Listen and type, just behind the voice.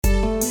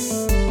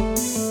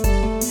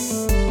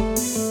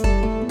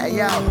Hey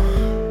yo,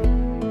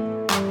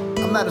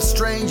 I'm not a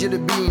stranger to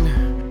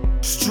being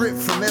stripped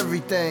from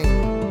everything.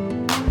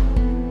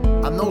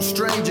 I'm no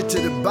stranger to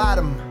the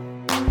bottom.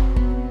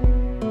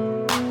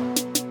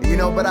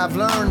 But I've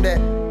learned that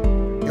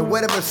in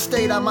whatever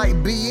state I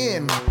might be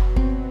in,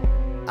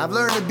 I've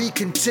learned to be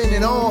content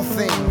in all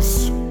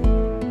things.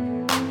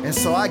 And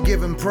so I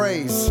give him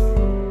praise.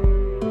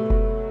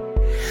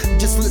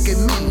 Just look at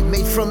me,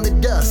 made from the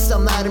dust.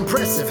 I'm not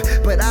impressive,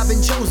 but I've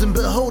been chosen,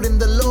 beholding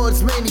the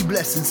Lord's many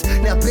blessings.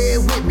 Now bear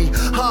with me,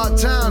 hard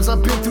times,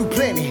 I've been through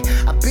plenty.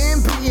 I've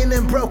been beaten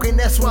and broken,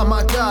 that's why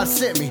my God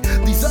sent me.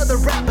 These other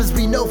rappers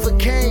be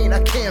Novocaine,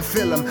 I can't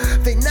feel them.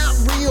 They not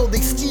real, they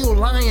still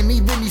lying,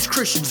 even these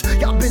Christians.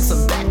 Y'all been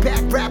some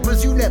backpack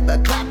rappers, you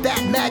never clap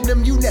that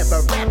magnum, you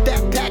never rap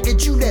that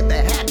package, you never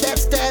had that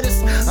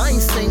status. I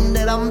ain't saying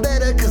that I'm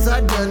better, cause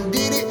I done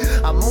did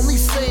it. I'm only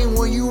saying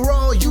when you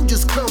raw, you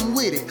just come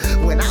with it.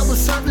 When I was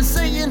serving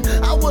Satan,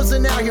 I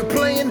wasn't out here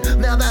playing.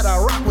 Now that I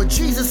rock with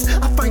Jesus,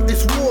 I fight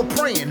this war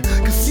praying.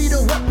 Cause see,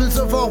 the weapons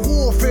of our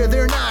warfare,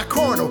 they're not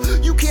carnal.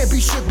 You can't be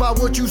shook by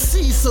what you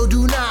see, so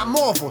do not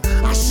marvel.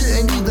 I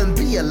shouldn't even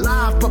be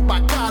alive, but by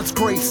God's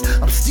grace,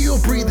 I'm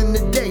still breathing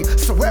today.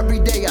 So every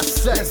day I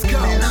say,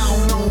 man, I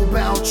don't know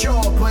about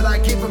y'all, but I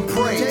give him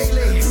praise.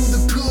 Daily. Through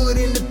the good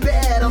and the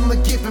bad, I'ma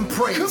give him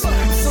praise.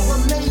 I'm so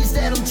amazed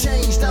that I'm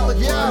changed, I'ma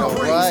give him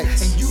praise. Right.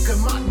 And you can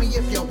mock me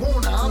if you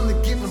wanna, I'm the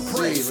giving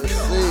praise.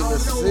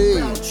 Let's see.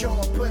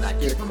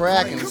 Get it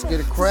cracking. Let's get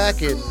it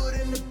cracking.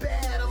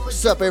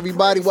 What's up,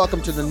 everybody?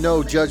 Welcome to the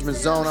No Judgment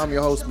Zone. I'm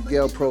your host,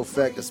 Miguel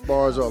Profect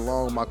Esparza,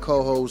 along with my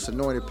co-host,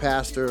 anointed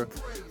pastor,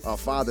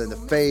 father in the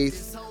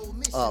faith,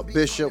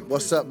 Bishop.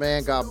 What's up,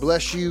 man? God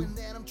bless you.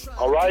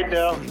 All right,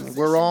 now.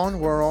 We're on.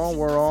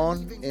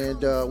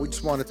 And we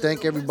just want to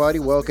thank everybody,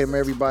 welcome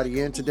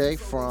everybody in today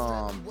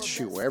from,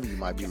 wherever you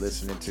might be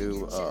listening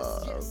to,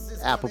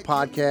 Apple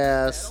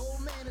Podcasts,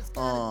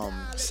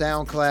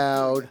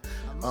 SoundCloud,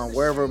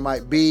 wherever it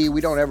might be.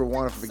 We don't ever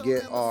want to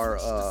forget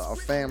our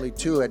family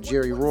too at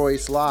Jerry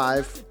Royce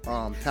Live,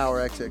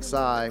 Power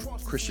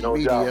XXI Christian No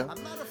Media. doubt.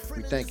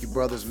 We thank you,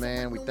 brothers,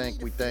 man. We thank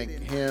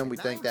him. We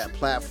thank that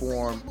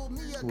platform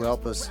who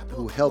helped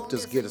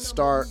us get a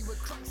start.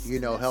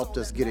 Helped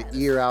us get an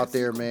ear out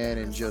there, man,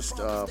 and just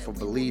for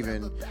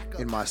believing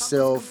in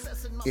myself,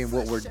 in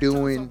what we're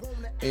doing,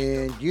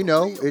 and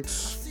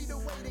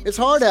it's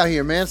hard out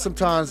here, man.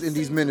 Sometimes in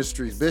these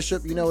ministries,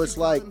 Bishop, it's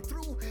like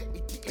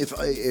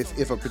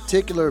if a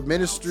particular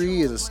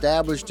ministry is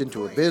established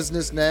into a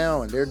business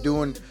now and they're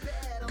doing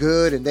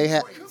good, and they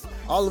have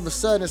all of a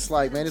sudden, it's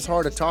like, man, it's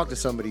hard to talk to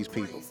some of these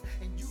people.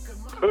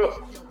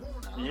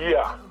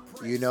 Yeah.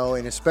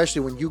 And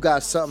especially when you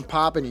got something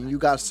popping and you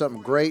got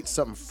something great,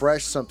 something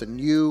fresh, something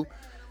new,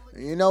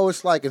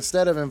 it's like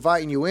instead of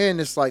inviting you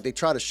in, it's like they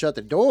try to shut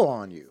the door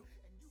on you.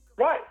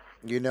 Right.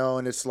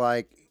 And it's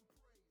like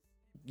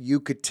you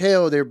could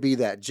tell there'd be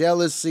that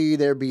jealousy,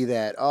 there'd be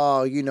that,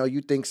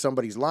 you think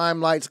somebody's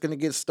limelight's going to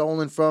get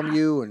stolen from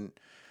you. And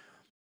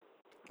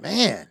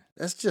man,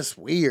 that's just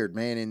weird,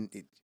 man. And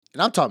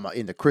I'm talking about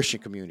in the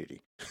Christian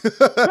community,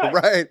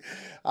 right?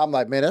 I'm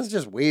like, man, that's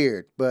just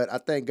weird. But I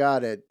thank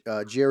God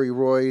that Jerry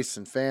Royce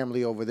and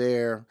family over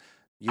there,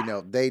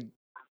 they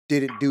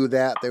didn't do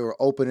that. They were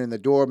opening the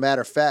door.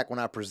 Matter of fact, when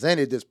I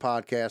presented this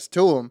podcast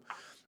to him,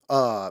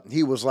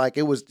 he was like,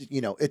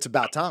 it's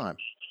about time.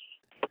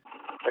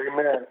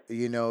 Amen.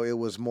 It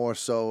was more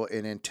so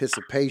an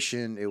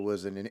anticipation. It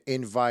was an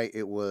invite.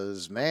 It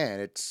was, man,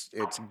 it's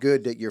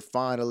good that you're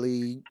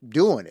finally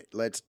doing it.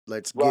 Let's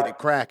get it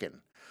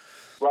cracking.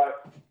 Right.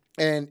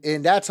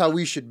 And that's how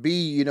we should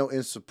be,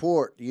 in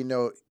support, in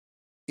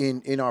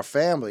our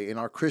family, in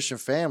our Christian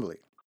family.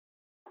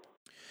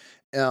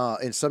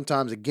 And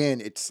sometimes, again,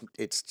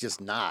 it's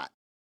just not,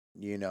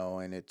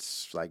 and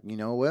it's like,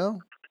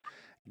 well,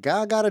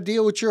 God got to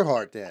deal with your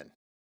heart then.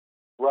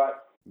 Right.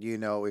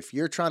 If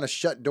you're trying to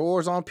shut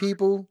doors on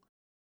people,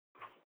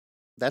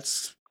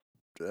 that's,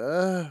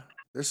 there's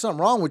something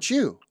wrong with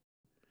you.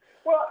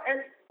 Well,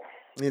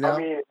 and, I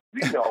mean,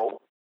 we know,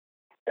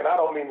 and I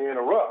don't mean to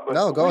interrupt, but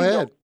no, go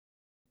ahead.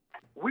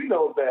 We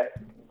know that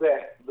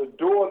the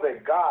door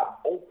that God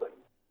opened,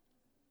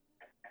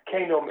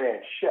 can't no man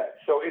shut.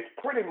 So it's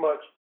pretty much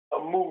a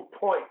moot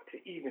point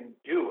to even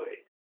do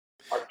it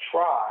or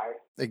try.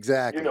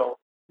 Exactly.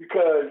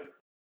 Because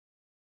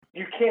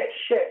you can't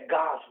shut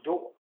God's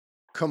door.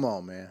 Come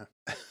on, man.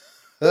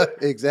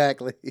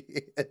 Exactly.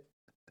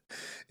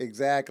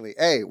 Exactly.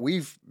 Hey,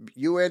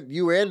 you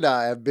and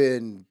I have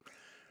been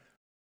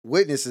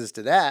witnesses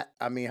to that.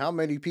 I mean, how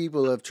many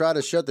people have tried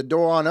to shut the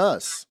door on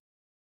us?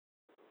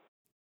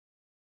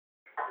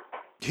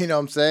 You know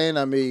what I'm saying?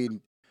 I mean,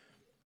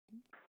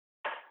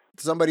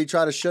 somebody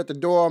tried to shut the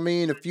door on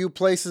me in a few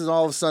places, and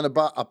all of a sudden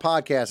a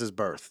podcast is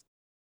birthed.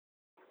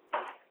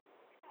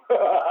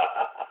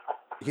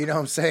 You know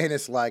what I'm saying?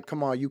 It's like,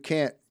 come on, you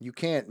can't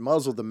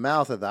muzzle the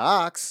mouth of the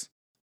ox.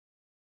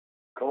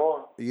 Come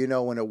on.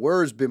 When a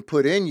word's been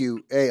put in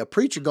you, hey, a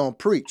preacher gonna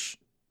preach,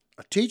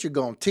 a teacher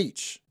gonna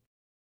teach.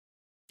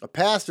 A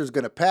pastor's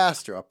going to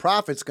pastor. A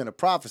prophet's going to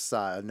prophesy.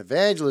 An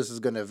evangelist is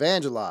going to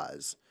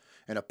evangelize.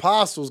 An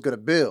apostle's going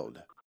to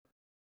build.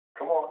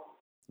 Come on.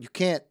 You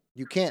can't,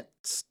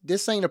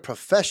 this ain't a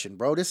profession,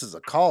 bro. This is a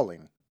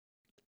calling.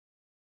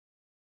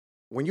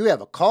 When you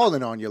have a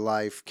calling on your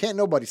life, can't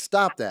nobody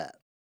stop that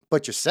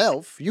but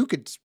yourself. You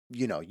could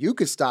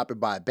stop it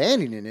by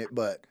abandoning it,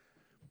 but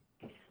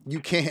you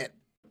can't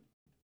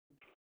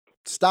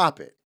stop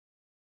it.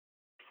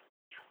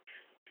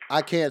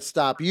 I can't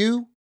stop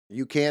you.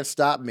 You can't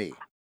stop me.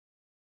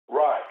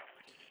 Right.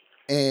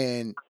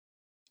 And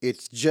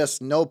it's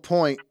just no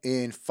point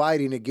in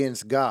fighting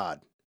against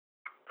God,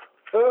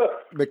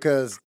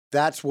 because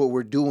that's what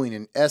we're doing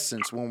in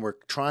essence when we're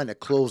trying to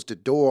close the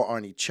door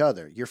on each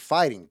other. You're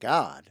fighting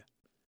God.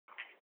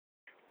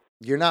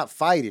 You're not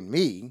fighting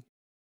me.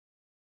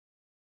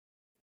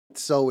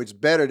 So it's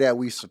better that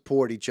we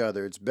support each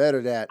other. It's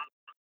better that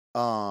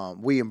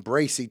we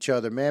embrace each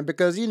other, man,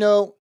 because,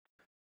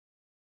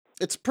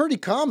 it's pretty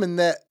common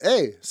that,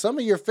 hey, some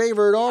of your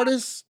favorite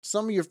artists,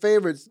 some of your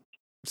favorite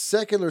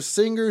secular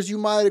singers you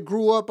might have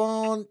grew up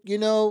on,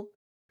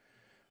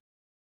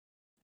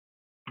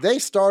 they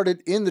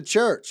started in the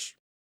church.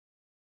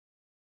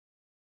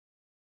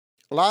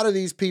 A lot of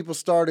these people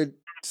started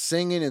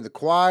singing in the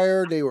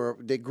choir.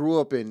 They grew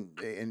up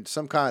in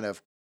some kind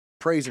of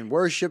praise and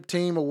worship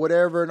team or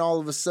whatever, and all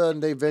of a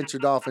sudden they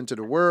ventured off into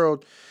the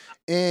world.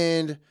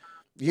 And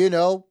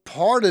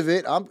part of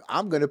it,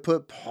 I'm going to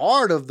put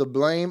part of the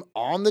blame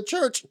on the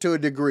church to a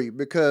degree,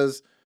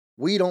 because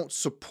we don't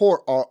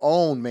support our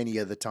own many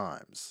of the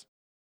times.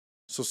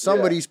 So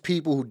some of these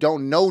people who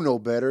don't know no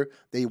better,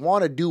 they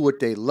want to do what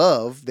they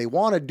love. They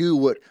want to do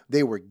what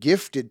they were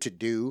gifted to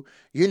do.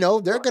 They're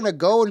going to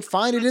go and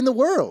find it in the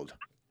world.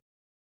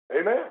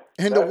 Amen.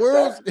 And the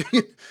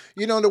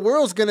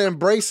world's going to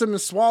embrace them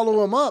and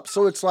swallow them up.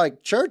 So it's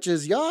like,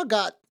 churches, y'all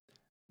got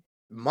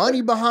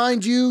money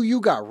behind you. You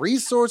got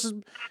resources,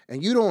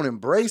 and you don't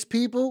embrace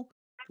people.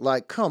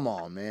 Like, come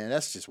on, man.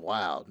 That's just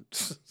wild.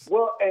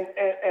 Well,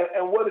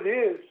 and what it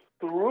is,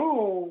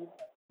 through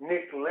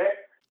neglect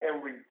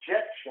and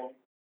rejection,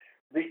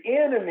 the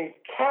enemy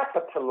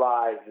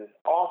capitalizes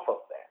off of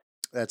that.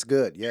 That's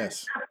good,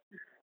 yes.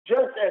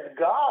 Just as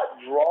God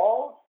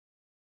draws,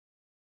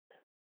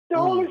 the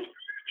Holy Spirit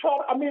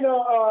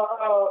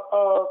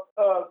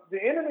the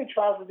enemy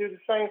tries to do the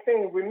same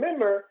thing.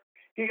 Remember,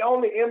 he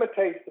only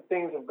imitates the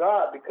things of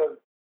God because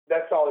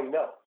that's all he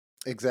knows.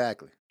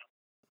 Exactly.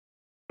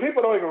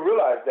 People don't even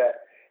realize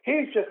that.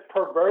 He's just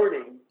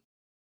perverting,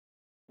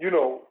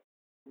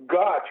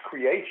 God's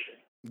creation.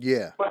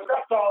 Yeah. But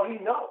that's all he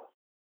knows.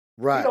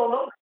 Right. He don't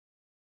know.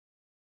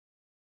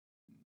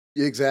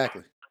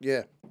 Exactly.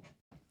 Yeah.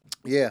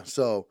 Yeah.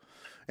 So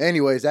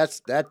anyways,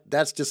 that's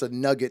just a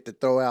nugget to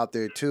throw out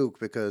there too,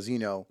 because, we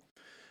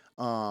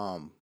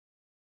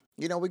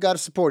got to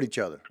support each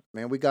other,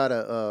 man. We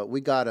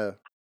gotta,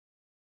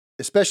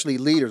 especially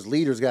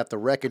leaders got to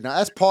recognize,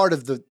 that's part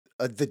of the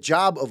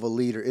job of a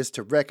leader, is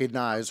to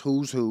recognize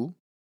who's who,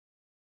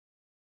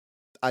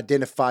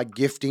 identify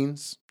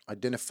giftings,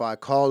 identify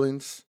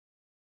callings,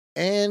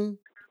 and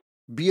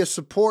be a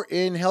support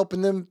in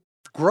helping them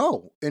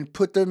grow and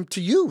put them to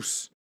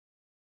use.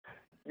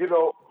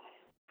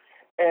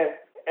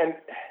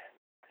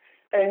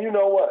 And you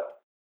know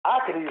what? I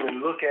could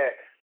even look at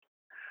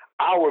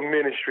our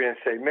ministry and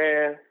say,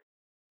 man,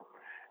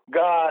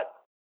 God,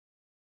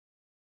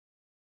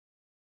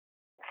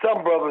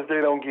 some brothers,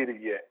 they don't get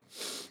it yet.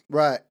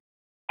 Right.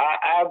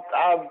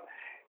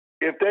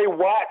 If they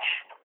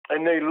watch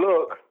and they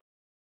look,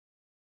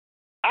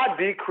 I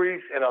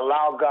decrease and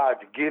allow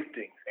God's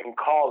giftings and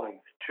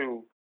callings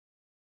to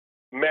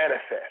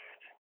manifest.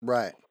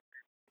 Right.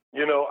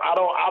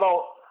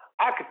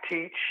 I could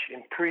teach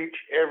and preach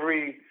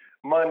every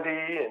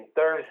Monday and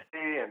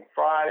Thursday and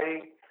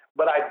Friday,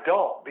 but I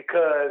don't,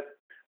 because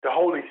the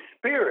Holy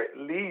Spirit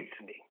leads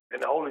me,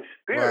 and the Holy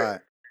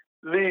Spirit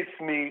leads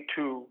me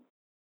to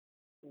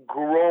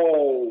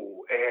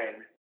grow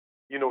and,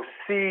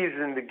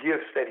 season the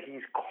gifts that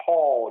he's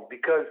called,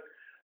 because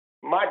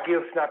my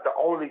gift's not the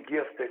only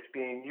gift that's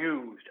being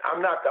used.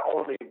 I'm not the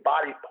only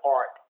body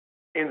part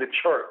in the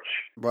church.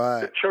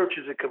 Right. The church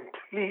is a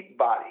complete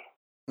body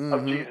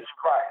of Jesus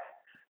Christ.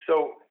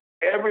 So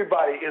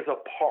everybody is a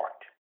part.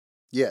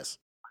 Yes.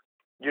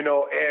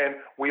 And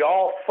we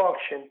all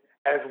function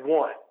as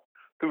one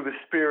through the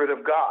Spirit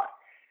of God.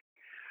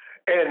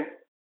 And,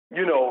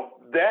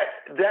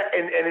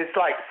 and it's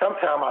like,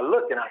 sometimes I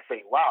look and I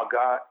say, wow,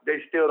 God,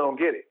 they still don't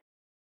get it.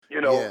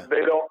 They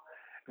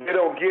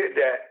don't get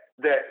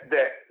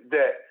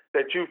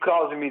that you're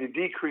causing me to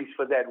decrease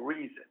for that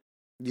reason.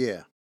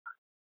 Yeah.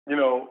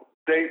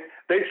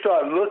 They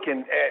start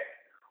looking at,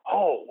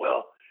 oh,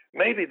 well,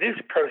 maybe this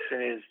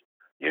person is,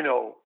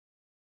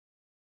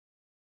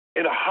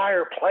 in a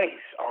higher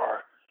place,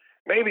 or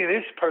maybe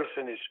this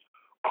person is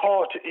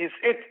called to. It's.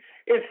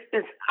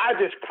 I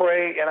just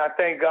pray and I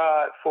thank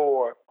God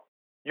for,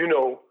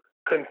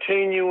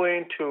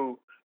 continuing to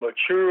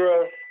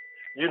mature us,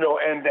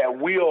 and that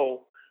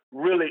we'll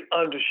really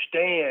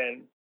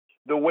understand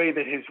the way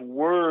that His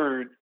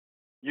Word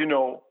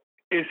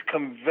is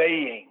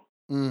conveying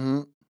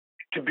Mm-hmm.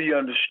 to be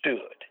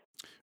understood.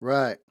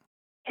 Right.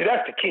 See,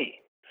 that's the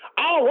key.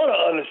 I don't want to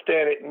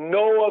understand it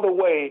no other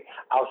way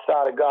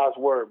outside of God's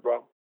word,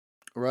 bro.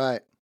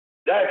 Right.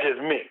 That's just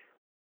me.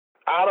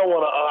 I don't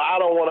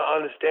want to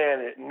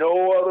understand it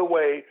no other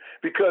way,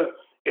 because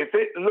if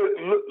it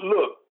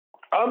look,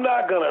 I'm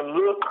not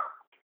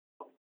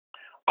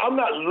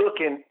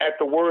looking at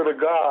the word of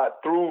God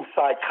through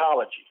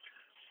psychology,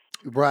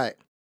 Right.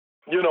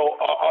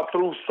 or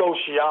through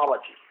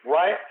sociology,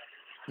 right?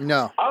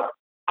 No.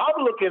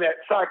 I'm looking at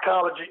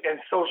psychology and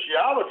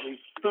sociology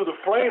through the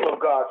frame of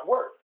God's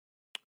word.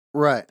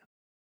 Right.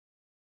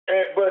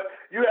 But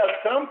you have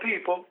some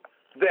people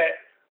that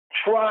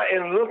try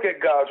and look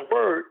at God's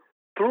word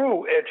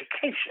through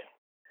education.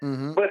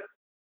 Mm-hmm. But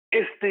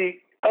it's the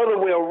other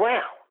way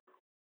around.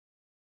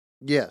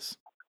 Yes.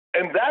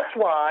 And that's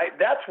why,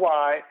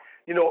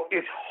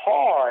 it's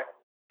hard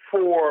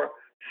for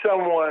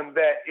someone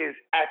that is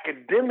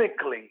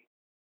academically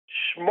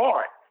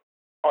smart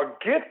or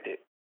gifted,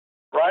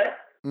 right,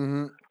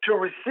 Mm-hmm. to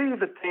receive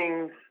the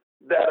things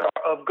that are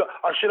of God,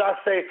 or should I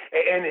say,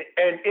 an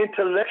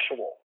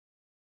intellectual.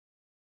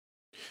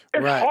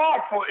 It's Right.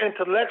 hard for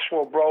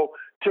intellectual, bro,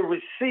 to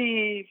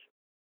receive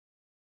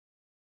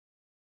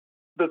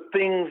the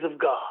things of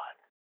God.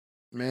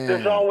 Man.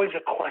 There's always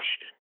a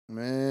question.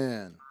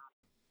 Man.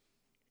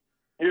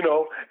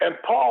 And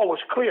Paul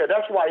was clear.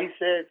 That's why he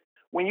said,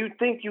 when you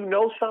think you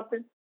know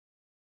something,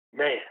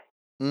 man,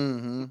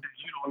 Mm-hmm.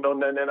 you don't know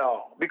nothing at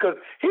all. Because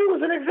he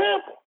was an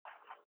example.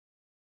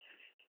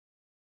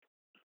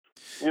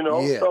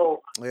 Yeah.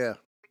 So. Yeah.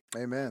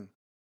 Amen.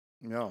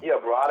 No. Yeah,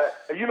 bro.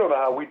 You know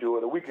how we do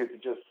it. We get to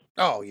just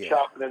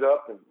chopping it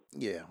up. And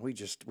Hey,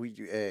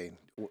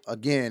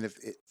 again, if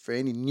for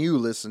any new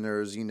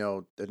listeners,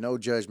 the No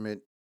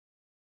Judgment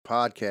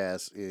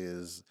podcast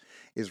is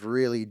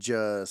really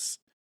just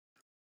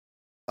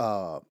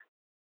a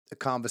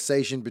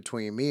conversation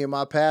between me and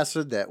my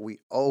pastor that we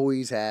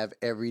always have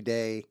every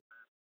day,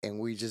 and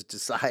we just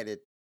decided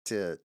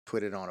to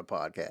put it on a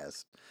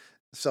podcast.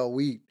 So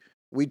we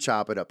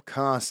chop it up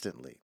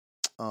constantly.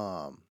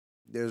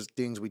 There's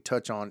things we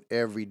touch on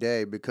every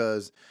day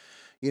because,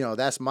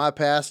 that's my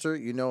pastor,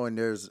 and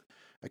there's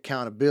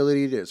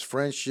accountability, there's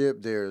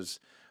friendship, there's,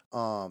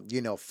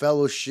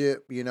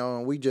 fellowship,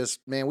 and we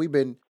just, man, we've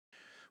been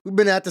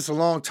at this a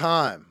long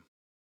time.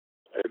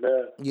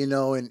 Amen.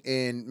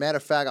 And matter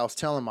of fact, I was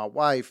telling my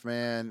wife,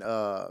 man,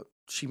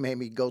 she made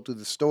me go through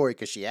the story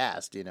because she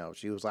asked,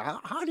 she was like,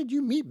 how did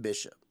you meet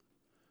Bishop?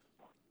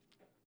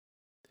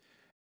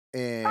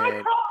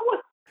 And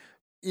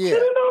yeah,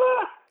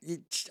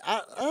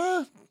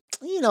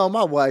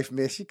 my wife,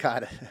 man, she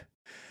kind of.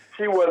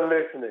 She wasn't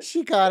listening.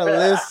 She kind of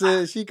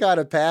listens. She kind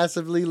of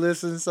passively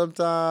listens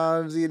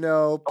sometimes,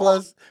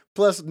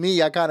 Plus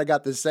me, I kind of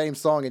got the same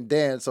song and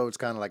dance, so it's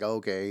kind of like,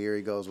 okay, here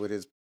he goes with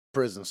his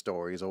prison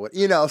stories or what,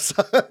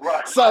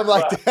 something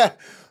like that.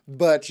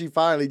 But she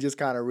finally just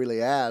kind of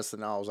really asked,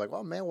 and I was like,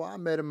 well, man, I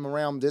met him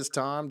around this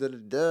time,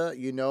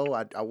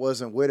 I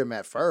wasn't with him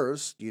at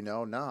first,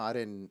 no, I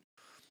didn't.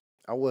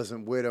 I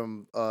wasn't with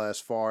him as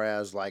far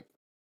as like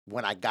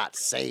when I got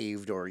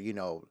saved or,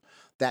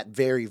 that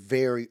very,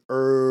 very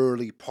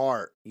early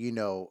part,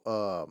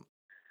 of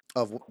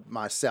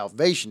my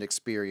salvation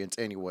experience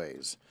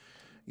anyways.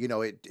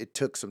 It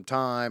took some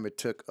time. It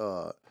took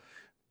the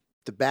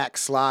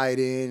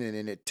backsliding, and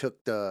then it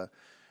took the,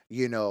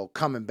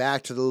 coming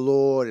back to the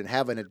Lord and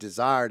having a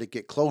desire to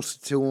get closer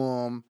to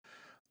him.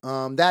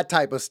 That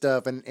type of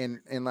stuff,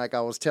 and like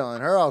I was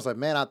telling her, I was like,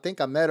 man, I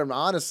think I met him.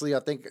 Honestly, I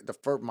think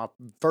my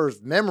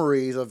first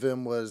memories of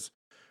him was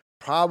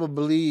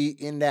probably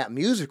in that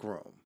music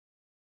room.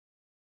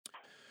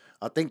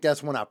 I think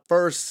that's when I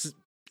first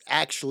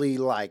actually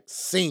like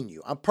seen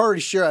you. I'm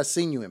pretty sure I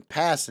seen you in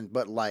passing,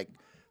 but like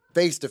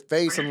face to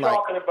face, I'm like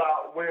talking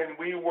about when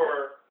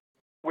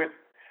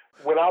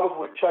I was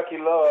with Chucky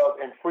Love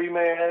and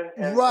Freeman,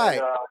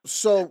 right.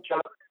 So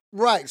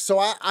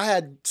I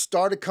had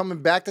started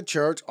coming back to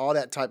church, all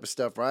that type of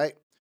stuff, right?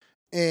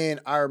 And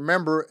I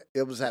remember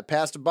it was at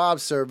Pastor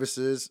Bob's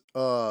services,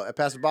 shout out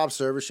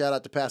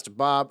to Pastor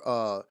Bob,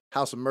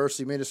 House of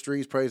Mercy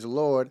Ministries, praise the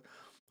Lord.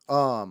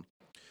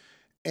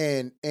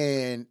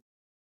 And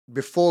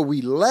before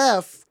we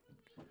left,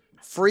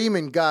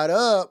 Freeman got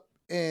up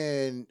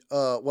and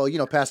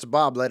Pastor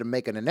Bob let him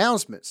make an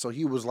announcement. So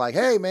he was like,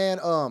 hey man,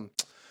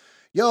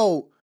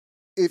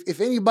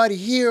 if anybody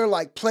here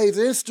like plays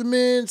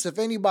instruments, if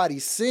anybody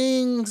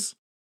sings,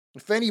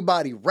 if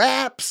anybody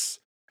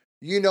raps,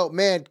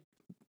 man,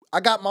 I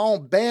got my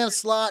own band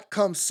slot.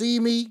 Come see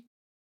me.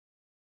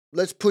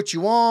 Let's put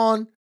you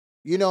on.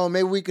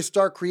 Maybe we could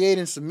start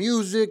creating some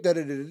music.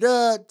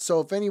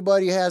 So if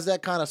anybody has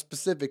that kind of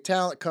specific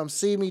talent, come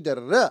see me.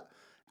 I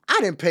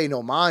didn't pay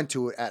no mind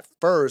to it at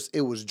first.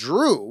 It was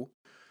Drew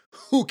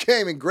who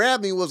came and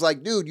grabbed me and was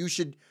like, dude, you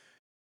should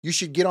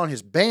get on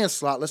his band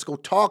slot. Let's go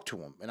talk to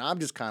him. And I'm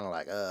just kind of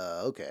like,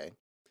 okay.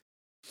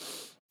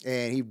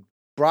 And he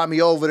brought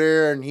me over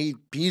there, and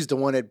he's the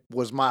one that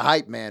was my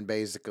hype man,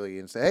 basically,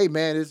 and said, hey,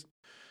 man,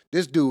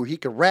 this dude, he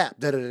can rap,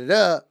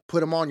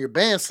 put him on your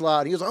band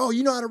slot. He was like, oh,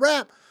 you know how to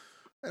rap?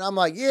 And I'm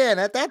like, yeah. And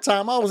at that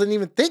time, I wasn't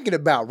even thinking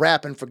about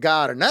rapping for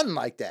God or nothing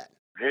like that.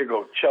 Here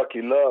go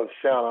Chucky Love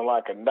sounding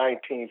like a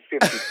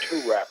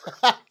 1952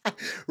 rapper.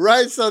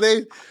 Right? So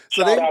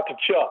shout out to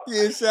Chuck.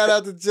 Yeah, shout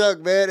out to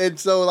Chuck, man. And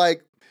so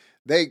like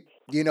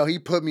he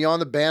put me on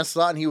the band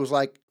slot and he was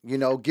like,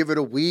 give it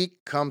a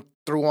week, come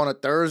through on a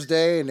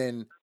Thursday. And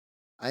then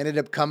I ended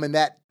up coming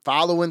that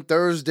following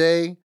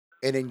Thursday.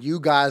 And then you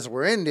guys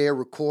were in there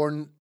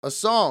recording a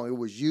song. It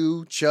was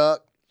you,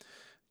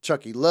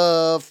 Chucky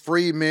Love,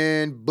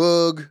 Freeman,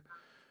 Boog.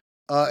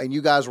 And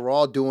you guys were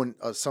all doing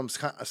some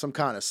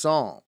kind of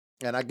song.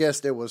 And I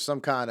guess there was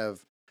some kind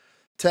of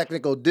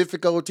technical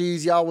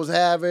difficulties y'all was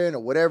having or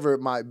whatever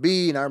it might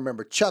be. And I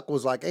remember Chuck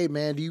was like, hey,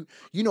 man, do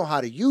you know how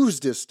to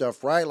use this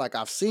stuff, right? Like,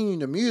 I've seen you in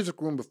the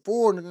music room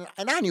before, and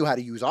I knew how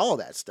to use all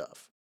that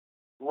stuff.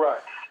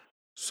 Right.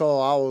 So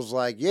I was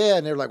like, yeah.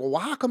 And they're like, well,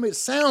 how come it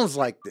sounds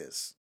like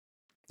this?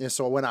 And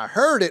so when I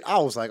heard it, I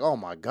was like, oh,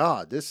 my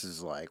God, this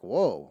is like,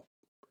 whoa.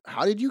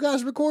 How did you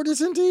guys record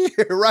this into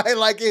here, right?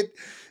 Like,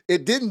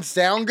 it didn't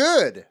sound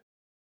good.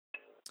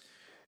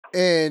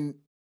 And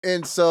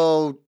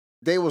so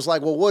they was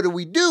like, well, what do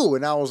we do?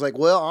 And I was like,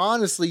 well,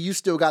 honestly, you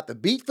still got the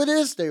beat for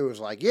this? They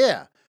was like,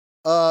 yeah,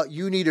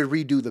 you need to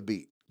redo the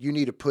beat. You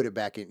need to put it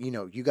back in.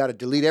 You got to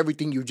delete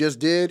everything you just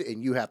did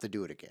and you have to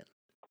do it again.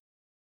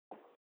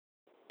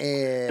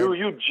 And dude,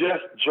 you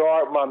just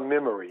jarred my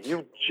memory.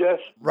 You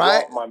just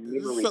brought my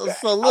memory back.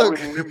 So look,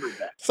 I remember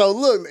that. So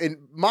look, and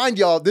mind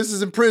y'all, this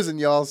is in prison,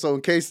 y'all. So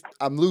in case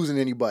I'm losing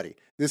anybody,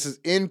 this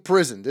is in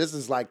prison. This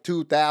is like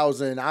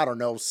 2000, I don't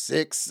know,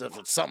 6,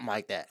 something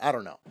like that. I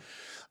don't know.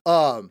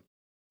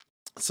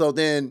 So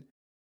then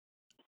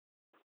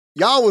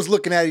y'all was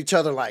looking at each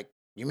other like,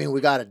 you mean we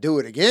got to do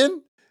it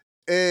again?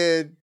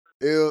 And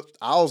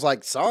I was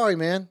like, sorry,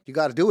 man, you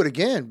got to do it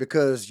again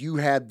because you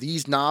had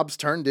these knobs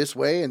turned this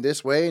way, and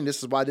this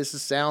is why this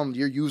is sound.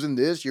 You're using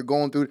this. You're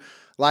going through.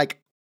 Like,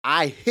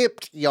 I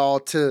hipped y'all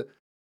to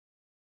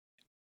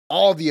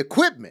all the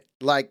equipment.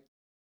 Like,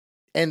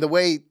 and the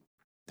way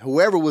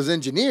whoever was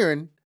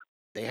engineering,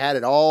 they had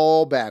it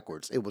all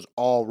backwards. It was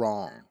all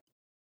wrong.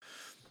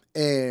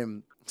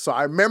 And so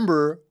I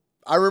remember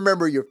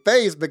your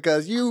face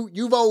because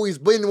you've always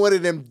been one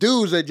of them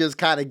dudes that just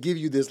kind of give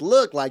you this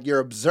look like you're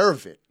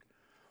observant.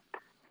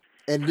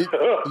 And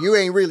you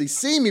ain't really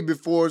seen me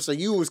before, so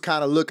you was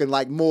kind of looking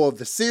like more of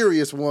the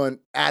serious one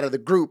out of the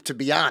group, to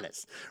be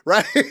honest,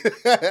 right?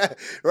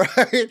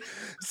 Right.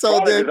 So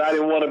probably then because I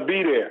didn't want to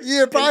be there.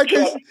 Yeah, probably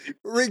Chuck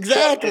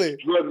exactly.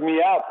 just drugged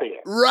me out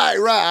there. Right.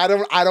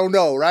 I don't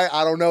know, right?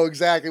 I don't know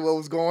exactly what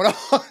was going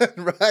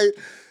on, right?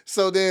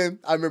 So then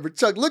I remember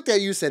Chuck looked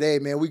at you and said, hey,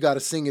 man, we got to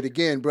sing it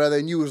again, brother.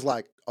 And you was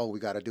like, oh, we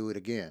got to do it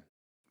again.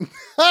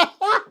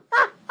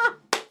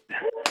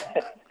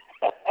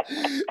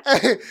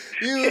 Hey,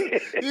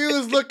 you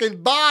was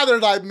looking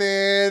bothered like,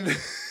 man,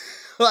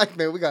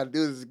 we got to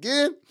do this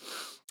again.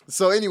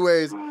 So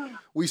anyways,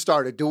 we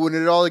started doing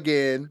it all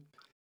again.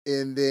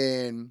 And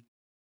then,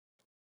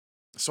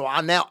 so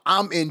I'm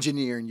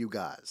engineering you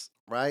guys,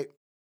 right?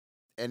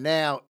 And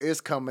now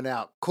it's coming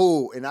out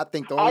cool. And I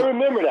think I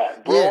remember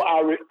that, bro. Yeah.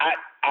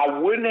 I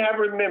wouldn't have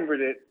remembered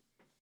it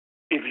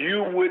if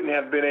you wouldn't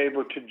have been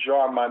able to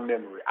jar my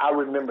memory. I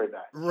remember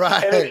that.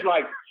 Right. And it's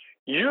like,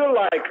 you're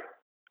like,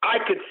 I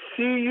could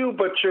see you,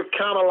 but you're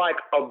kind of like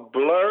a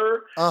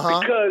blur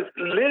because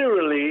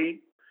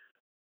literally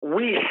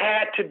we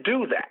had to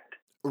do that.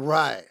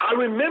 Right. I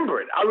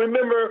remember it. I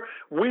remember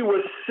we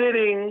were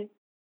sitting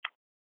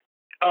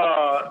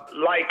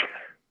like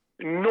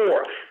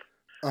north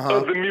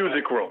of the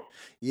music room.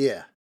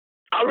 Yeah.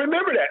 I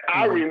remember that.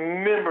 I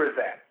remember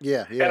that.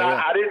 Yeah. And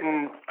I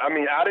didn't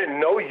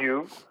know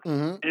you,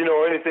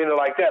 or anything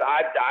like that.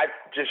 I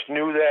just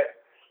knew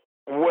that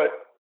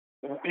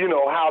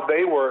how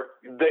they were,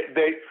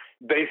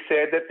 they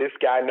said that this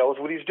guy knows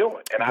what he's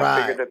doing. And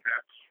I figured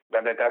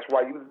that's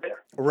why you was there.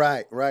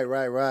 Right.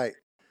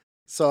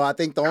 So I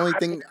think the only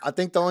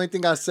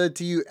thing I said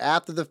to you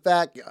after the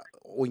fact,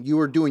 when you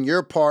were doing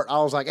your part,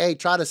 I was like, hey,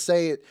 try to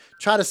sing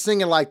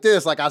it like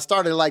this. Like I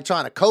started like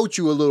trying to coach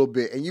you a little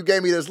bit. And you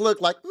gave me this look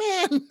like,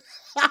 man.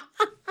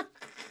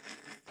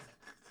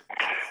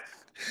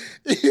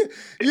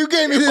 You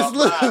gave me this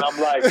look. I'm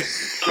like,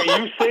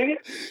 can you sing it?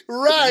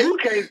 Right. You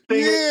can't sing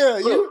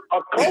it.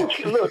 A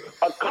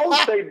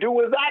coach say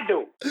do as I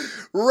do.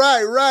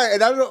 Right.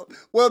 And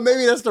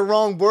maybe that's the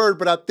wrong word,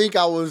 but I think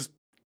I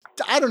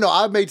don't know,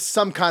 I made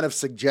some kind of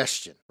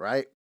suggestion,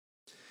 right?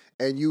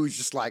 And you was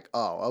just like,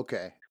 oh,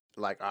 okay.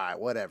 Like, all right,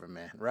 whatever,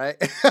 man, right?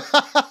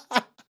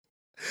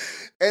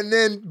 And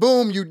then,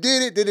 boom, you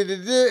did it,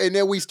 and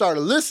then we started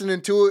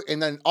listening to it,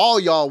 and then all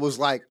y'all was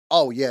like,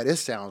 oh, yeah,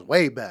 this sounds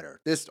way better.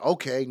 This is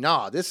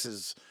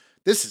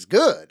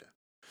good.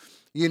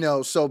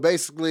 So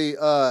basically,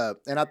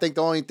 and I think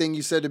the only thing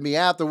you said to me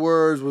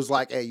afterwards was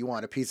like, hey, you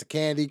want a piece of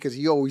candy? Because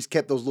you always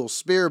kept those little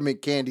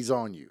spearmint candies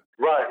on you.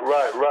 Right.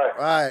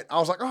 Right. I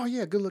was like, oh,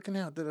 yeah, good looking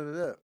out.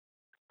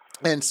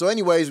 And so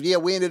anyways, yeah,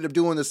 we ended up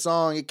doing the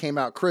song. It came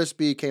out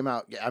crispy,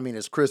 I mean,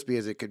 as crispy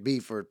as it could be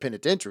for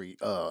penitentiary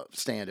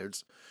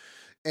standards.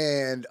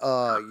 And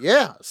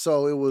yeah,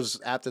 so it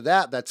was after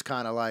that, that's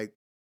kind of like,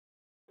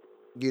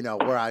 you know,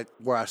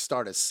 where I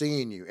started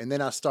seeing you. And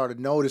then I started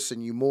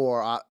noticing you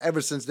more.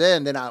 Ever since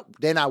then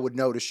I would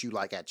notice you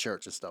like at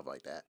church and stuff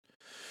like that.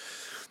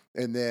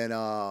 And then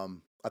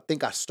I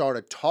think I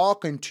started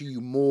talking to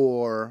you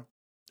more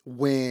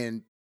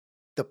when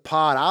the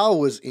pod I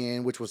was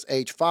in, which was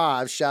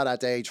H5, shout out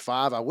to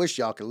H5. I wish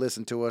y'all could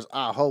listen to us.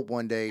 I hope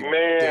one day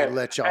they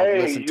let y'all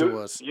listen to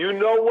us. You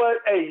know what?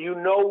 Hey, you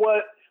know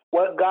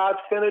what God's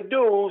finna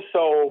do.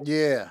 So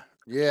yeah.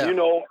 You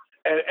know,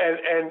 and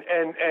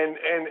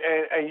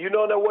you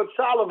know that what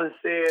Solomon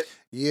said.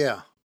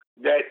 Yeah.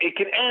 That it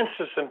can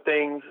answer some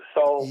things,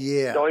 so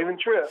don't even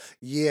trip.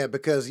 Yeah,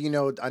 because, you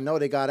know, I know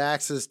they got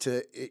access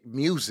to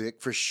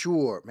music for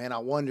sure. Man, I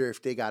wonder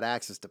if they got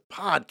access to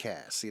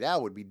podcasts. See,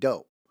 that would be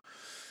dope.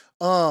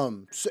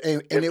 And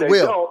if it they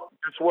will. Don't,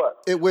 guess what?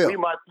 It will. We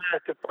might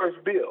pass the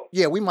first bill.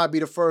 Yeah, we might be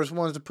the first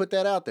ones to put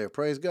that out there.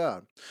 Praise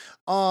God.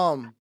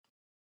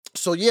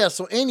 So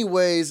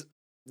anyways,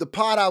 the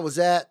pod I was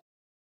at,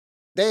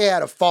 they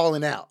had a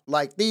falling out.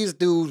 Like, these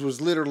dudes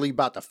was literally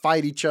about to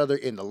fight each other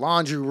in the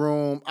laundry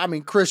room. I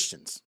mean,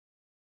 Christians,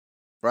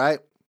 right?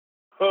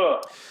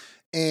 Huh.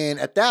 And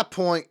at that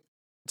point,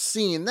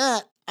 seeing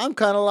that, I'm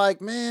kind of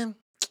like, man,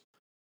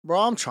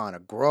 bro, I'm trying to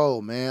grow,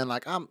 man.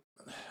 Like, I'm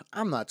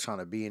not trying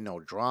to be in no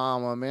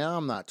drama, man.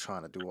 I'm not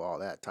trying to do all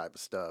that type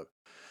of stuff.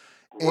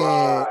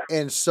 Right.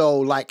 And so,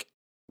 like,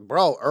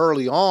 bro,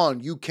 early on,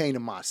 you came to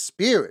my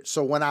spirit.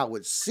 So when I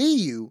would see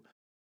you,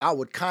 I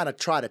would kind of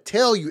try to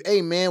tell you,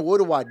 hey, man, what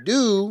do I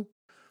do?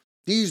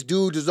 These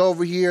dudes is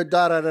over here,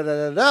 da da da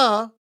da da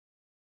da.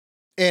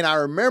 And I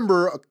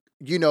remember,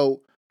 you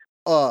know,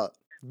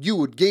 you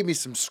would give me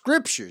some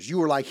scriptures. You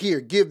were like,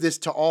 here, give this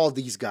to all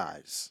these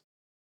guys.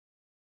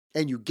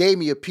 And you gave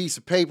me a piece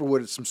of paper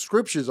with some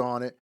scriptures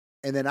on it.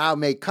 And then I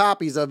made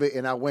copies of it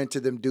and I went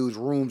to them dudes'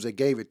 rooms and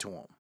gave it to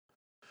them.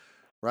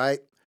 Right?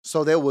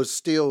 So there was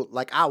still,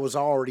 like, I was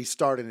already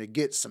starting to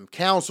get some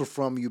counsel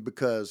from you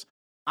because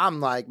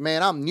I'm like,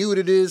 man, I'm new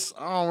to this.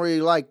 I don't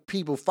really like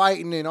people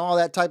fighting and all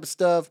that type of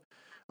stuff.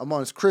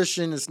 Amongst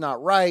Christians, it's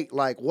not right.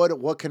 Like,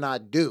 what can I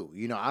do?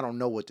 You know, I don't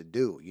know what to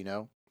do, you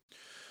know?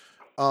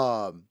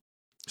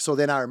 So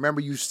then I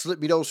remember you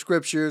slipped me those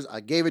scriptures.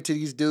 I gave it to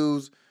these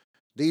dudes.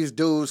 These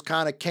dudes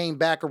kind of came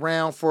back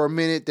around for a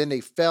minute. Then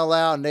they fell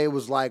out and they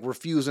was like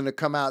refusing to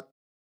come out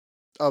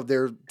of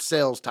their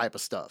cells type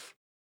of stuff.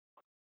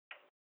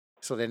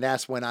 So then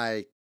that's when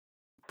I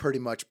pretty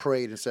much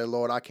prayed and said,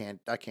 Lord, I can't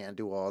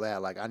do all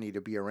that. Like, I need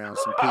to be around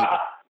some people.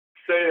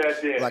 Say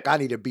that then. Like, I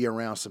need to be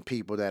around some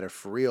people that are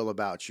for real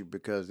about you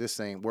because this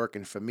ain't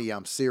working for me.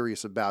 I'm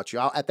serious about you.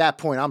 At that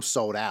point, I'm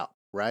sold out,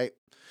 right?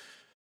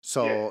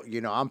 So,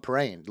 you know, I'm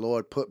praying,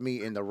 Lord, put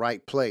me in the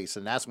right place.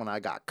 And that's when I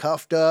got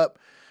cuffed up.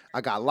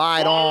 I got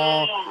lied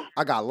on.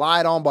 I got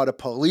lied on by the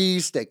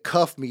police. They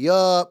cuffed me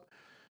up.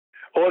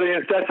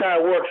 Audience, that's how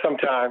it works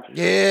sometimes.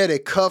 Yeah, they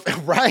cuffed,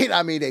 right?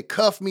 I mean, they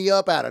cuffed me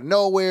up out of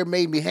nowhere,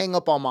 made me hang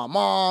up on my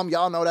mom.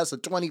 Y'all know that's a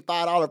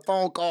 $25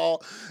 phone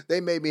call. They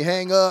made me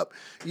hang up.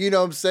 You know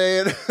what I'm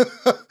saying?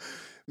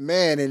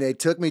 Man, and they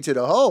took me to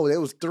the hole. They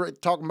was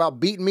talking about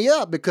beating me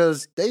up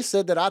because they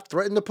said that I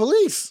threatened the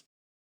police.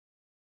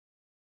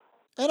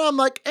 And I'm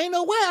like, ain't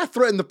no way I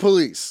threatened the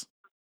police.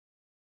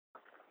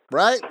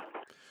 Right?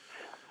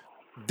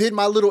 Did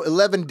my little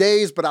 11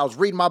 days, but I was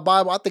reading my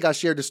Bible. I think I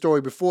shared the story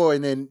before,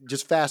 and then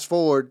just fast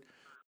forward,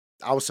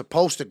 I was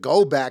supposed to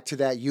go back to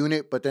that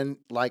unit, but then,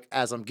 like,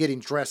 as I'm getting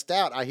dressed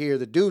out, I hear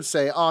the dude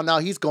say, oh, no,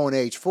 he's going to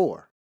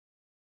H4.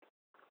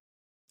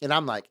 And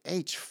I'm like,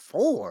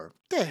 H4?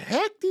 The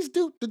heck? These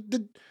dudes,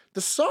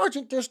 the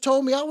sergeant just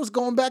told me I was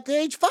going back to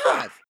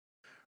H5,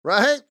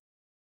 right?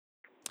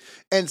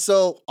 And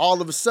so,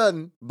 all of a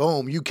sudden,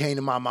 boom, you came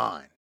to my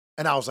mind.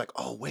 And I was like,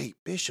 oh, wait,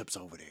 Bishop's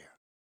over there.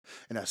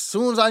 And as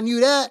soon as I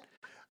knew that,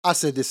 I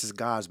said, this is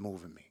God's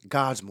moving me.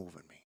 God's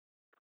moving me.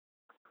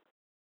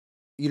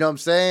 You know what I'm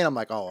saying? I'm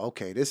like, oh,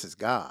 okay, this is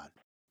God.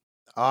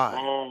 All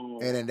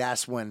right. And then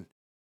that's when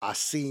I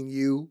seen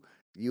you.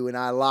 You and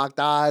I locked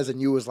eyes, and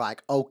you was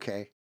like,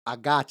 okay, I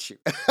got you.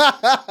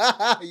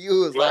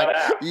 You was like,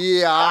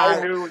 yeah.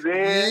 I knew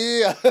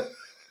then. Yeah.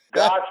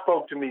 God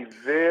spoke to me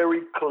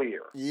very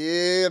clear.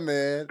 Yeah,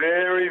 man.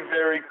 Very,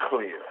 very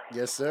clear.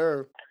 Yes,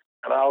 sir.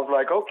 And I was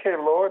like, okay,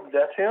 Lord,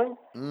 that's him.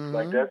 Mm-hmm.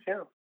 Like, that's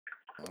him.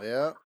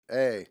 Yeah.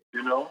 Hey.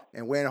 You know?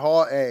 And went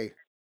hard. Hey.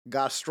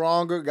 Got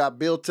stronger, got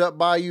built up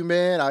by you,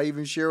 man. I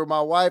even shared with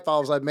my wife. I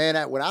was like, man,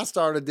 when I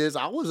started this,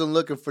 I wasn't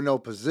looking for no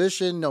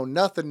position, no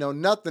nothing.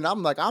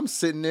 I'm like, I'm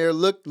sitting there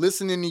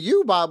listening to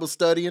you Bible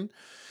studying,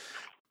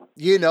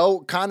 you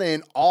know, kind of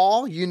in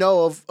awe, you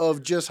know,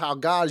 of just how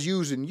God's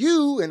using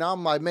you. And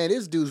I'm like, man,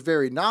 this dude's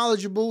very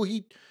knowledgeable.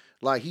 He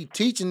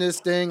teaching this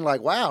thing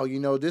like, wow, you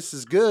know, this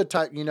is good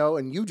type, you know,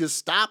 and you just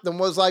stopped and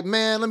was like,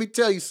 man, let me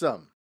tell you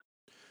something.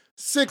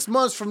 6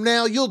 months from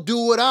now, you'll do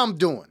what I'm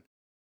doing.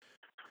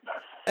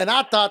 And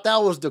I thought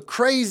that was the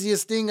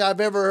craziest thing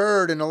I've ever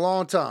heard in a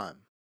long time.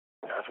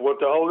 what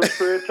the Holy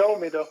Spirit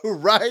told me, though.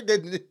 Right?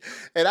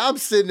 And I'm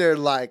sitting there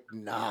like,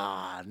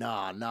 nah,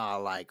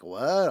 like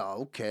what?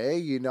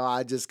 Okay,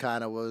 I just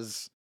kind of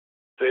was,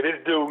 Say, this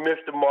dude,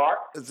 Mr. Mark.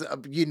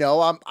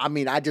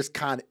 I just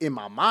kind of, in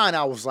my mind,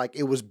 I was like,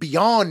 it was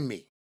beyond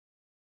me.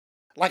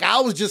 Like, I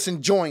was just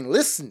enjoying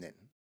listening.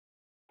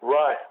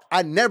 Right.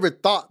 I never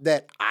thought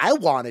that I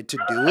wanted to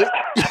do it.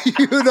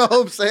 You know what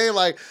I'm saying?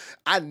 Like,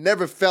 I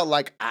never felt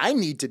like I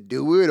need to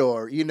do it,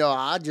 or,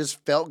 I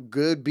just felt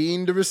good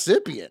being the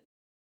recipient.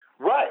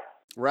 Right.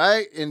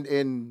 Right?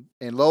 And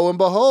lo and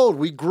behold,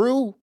 we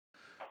grew.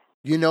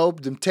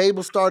 The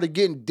tables started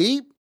getting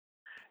deep.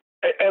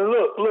 And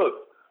look,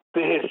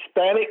 the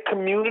Hispanic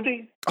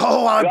community,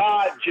 God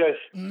just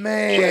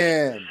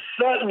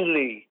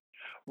suddenly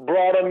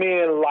brought them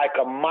in like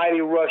a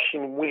mighty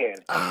rushing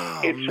wind.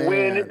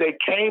 When they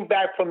came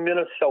back from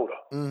Minnesota.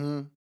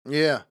 Mm-hmm.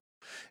 Yeah.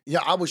 Yeah,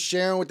 I was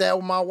sharing with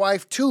my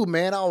wife too,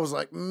 man. I was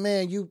like,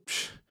 man,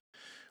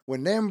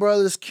 when them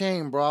brothers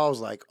came, bro, I was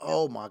like,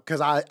 oh my,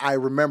 because I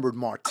remembered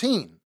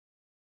Martine.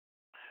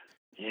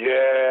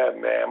 Yeah,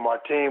 man.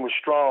 Martine was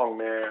strong,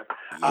 man.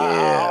 Yeah.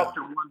 I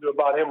often wonder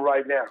about him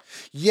right now.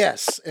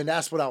 Yes, and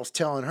that's what I was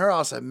telling her.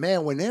 I said,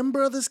 man, when them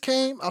brothers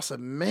came, I said,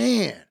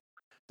 man,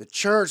 the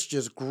church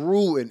just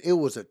grew, and it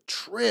was a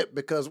trip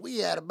because we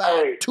had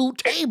about 2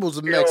 tables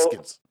of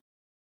Mexicans.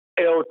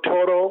 El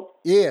Toro.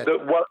 Yeah.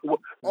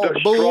 The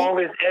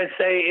strongest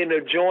essay in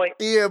the joint.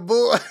 Yeah,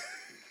 boy.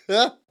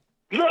 Look,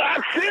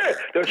 I'm serious.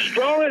 The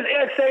strongest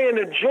essay in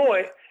the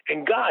joint,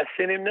 and God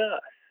sent him to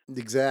us.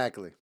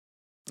 Exactly.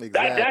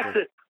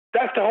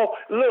 That's the whole.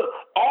 Look,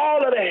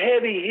 all of the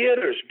heavy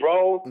hitters,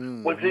 bro,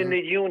 was in the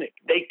unit.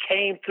 They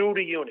came through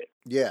the unit.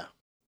 Yeah,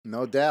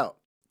 no doubt.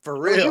 For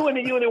real. Was you in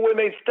the unit when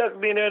they stuck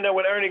me in there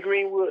with Ernie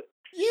Greenwood?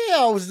 Yeah,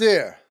 I was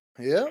there.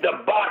 Yeah. The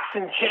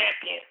boxing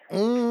champion.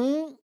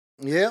 Mm-hmm.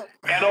 Yeah.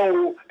 And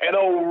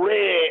old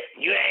Red,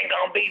 you ain't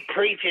gonna be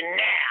preaching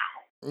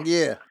now.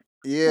 Yeah.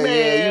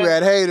 Yeah, you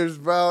had haters,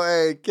 bro.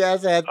 Hey,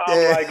 cats had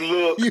I'm like,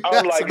 look,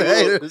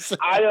 haters.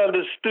 I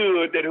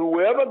understood that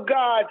whoever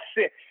God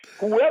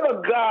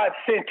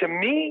sent to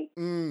me,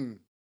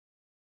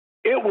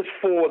 it was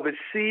for the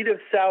seed of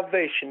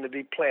salvation to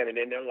be planted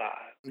in their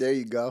lives. There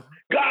you go.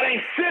 God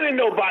ain't sending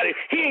nobody.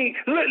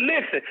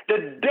 Listen,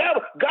 the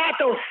devil, God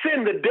don't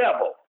send the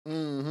devil.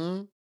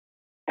 Mm-hmm.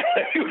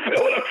 You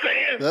feel what I'm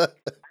saying?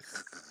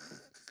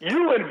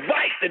 You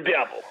invite the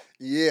devil.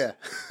 Yeah.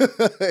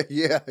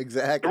 Yeah,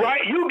 exactly.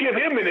 Right? You give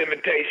him an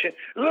invitation.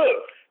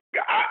 Look,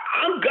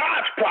 I'm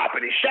God's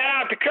property. Shout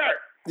out to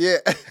Kurt. Yeah.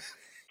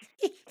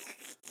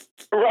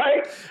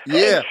 Right?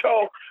 Yeah. And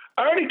so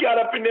Ernie got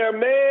up in there,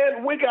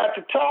 man. We got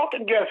to talk,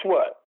 and guess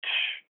what?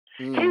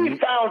 He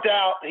found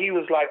out, he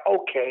was like,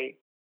 okay.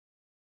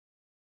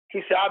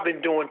 He said, I've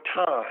been doing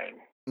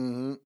time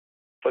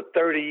for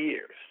 30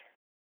 years.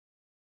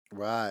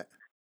 Right.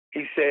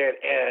 He said,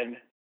 and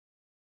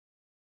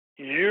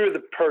you're the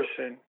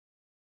person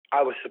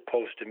I was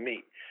supposed to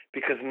meet,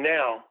 because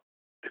now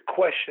the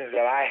questions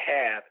that I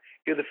have,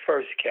 you're the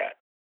first cat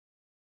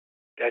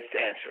that's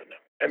answering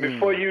them. And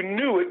before you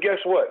knew it,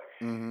 guess what?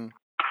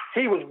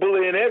 He was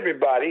bullying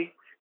everybody.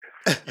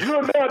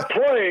 You're not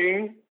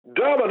playing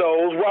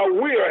dominoes while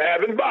we are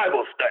having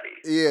Bible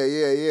studies.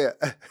 Yeah.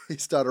 He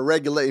started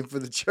regulating for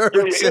the church.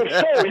 Yeah, if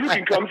so, you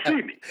can come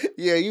see me.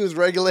 Yeah, he was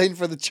regulating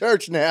for the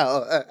church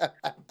now.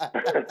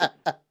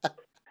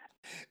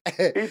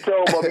 He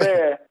told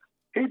my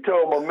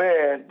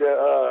man,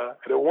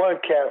 the one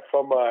cat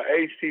from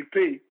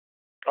HTP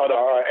or the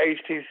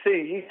HTC.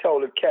 He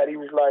told the cat, he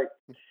was like,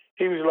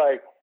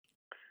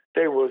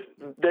 they was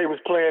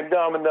playing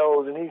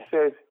dominoes, and he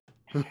said,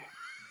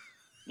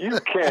 you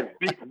can't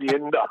beat me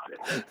in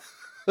nothing.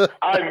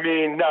 I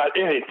mean, not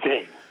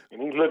anything.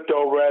 And he looked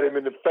over at him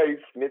in the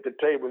face and hit the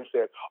table and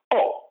said,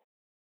 oh,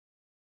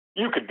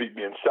 you could beat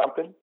me in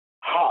something.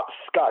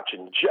 Hopscotch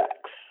and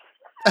jacks.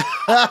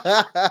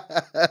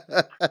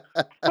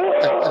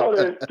 Oh,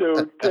 this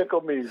dude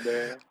tickled me,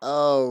 man.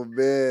 Oh,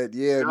 man.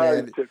 Yeah,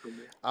 man. Tickled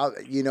me.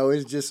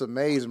 It's just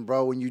amazing,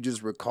 bro, when you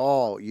just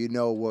recall,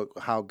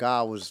 how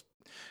God was,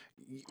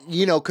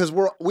 because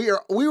we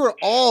were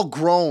all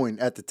growing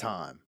at the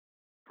time.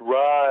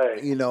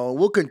 Right.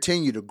 We'll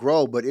continue to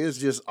grow, but it's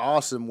just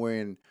awesome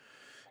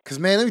because,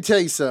 man, let me tell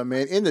you something,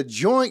 man. In the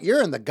joint,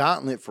 you're in the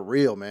gauntlet for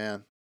real,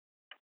 man.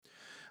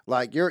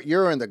 Like,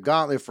 you're in the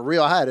gauntlet for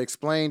real. I had to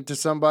explain to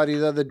somebody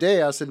the other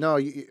day. I said, no,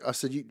 I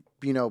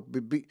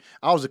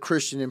was a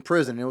Christian in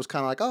prison. And it was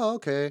kind of like, oh,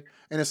 okay.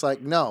 And it's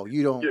like, no,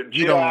 you don't.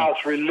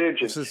 Jailhouse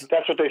religion.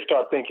 That's what they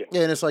start thinking.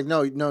 Yeah, and it's like,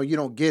 no, you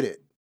don't get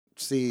it.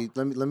 See,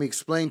 let me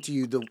explain to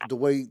you the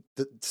way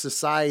the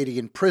society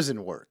in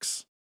prison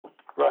works.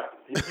 Right.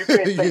 You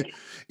can't think it.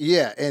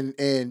 Yeah, and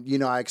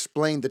I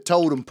explained the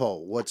totem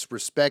pole, what's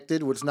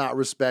respected, what's not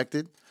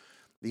respected.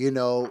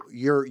 Your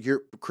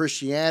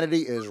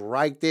Christianity is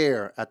right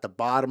there at the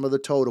bottom of the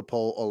totem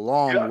pole,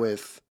 along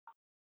with,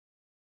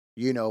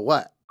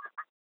 what?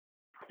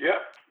 Yeah.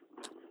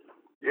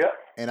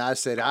 And I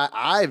said,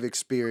 I've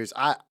experienced,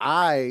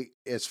 I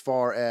as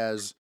far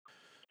as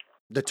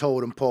the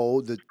totem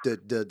pole, the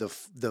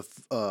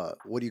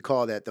what do you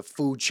call that? The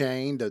food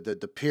chain,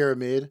 the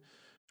pyramid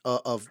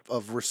of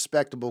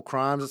respectable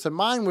crimes. I said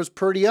mine was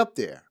pretty up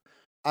there.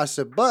 I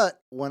said,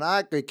 but when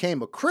I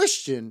became a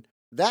Christian,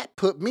 that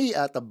put me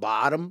at the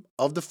bottom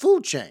of the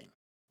food chain.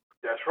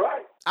 That's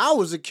right. I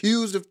was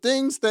accused of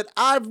things that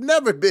I've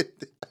never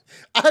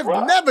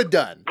Right. never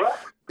done. Right.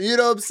 You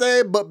know what I'm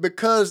saying? But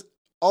because,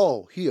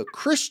 he a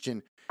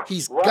Christian,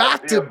 he's Right.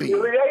 got The to be.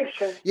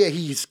 affiliation. Yeah,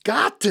 he's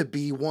got to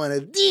be one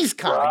of these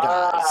kind of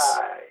guys.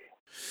 Right.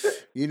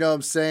 You know what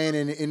I'm saying?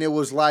 And it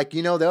was like,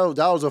 that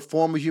was a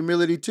form of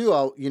humility too.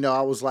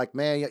 I was like,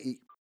 man,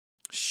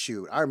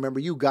 shoot, I remember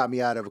you got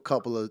me out of a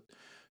couple of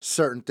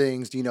certain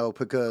things,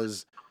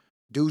 because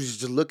dudes is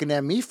just looking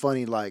at me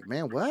funny like,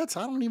 man, what?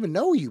 I don't even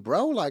know you,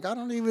 bro. Like, I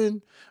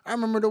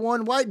remember the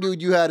one white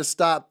dude you had to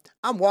stop.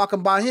 I'm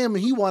walking by him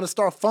and he wanted to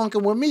start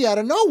funking with me out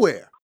of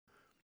nowhere.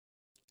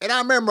 And I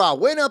remember I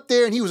went up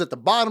there and he was at the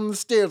bottom of the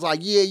stairs like,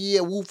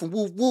 yeah, woof and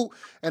woof, woof.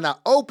 And I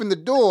opened the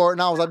door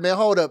and I was like, man,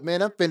 hold up,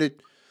 man.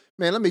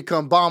 Man, let me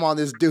come bomb on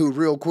this dude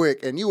real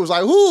quick. And you was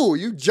like, whoo,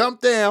 you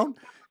jumped down.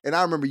 And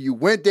I remember you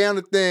went down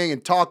the thing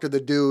and talked to the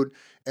dude.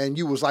 And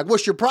you was like,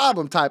 what's your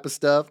problem type of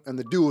stuff. And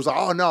the dude was like,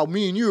 oh, no,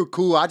 me and you are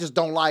cool. I just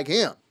don't like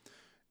him.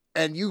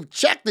 And you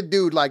checked the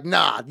dude like,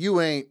 nah, you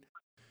ain't,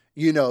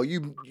 you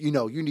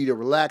need to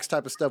relax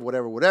type of stuff,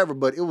 whatever.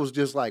 But it was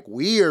just like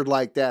weird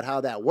like that,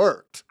 how that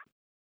worked.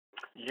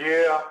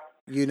 Yeah.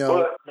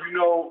 But,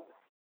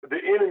 the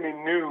enemy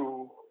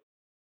knew,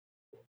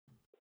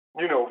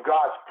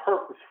 God's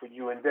purpose for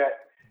you, and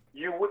that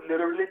you would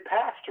literally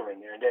pastor in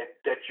there, and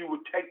that you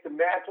would take the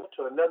mantle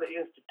to another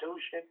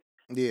institution,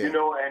 yeah. And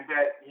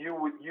that you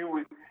would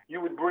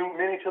bring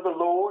many to the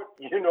Lord,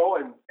 and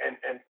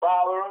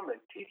father them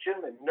and teach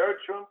them and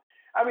nurture them.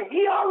 I mean,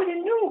 he already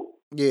knew.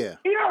 Yeah.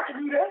 He already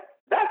knew that.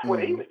 That's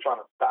what he was trying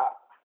to stop.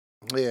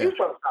 Yeah. He was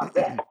trying to stop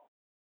that.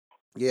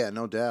 Yeah,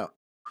 no doubt.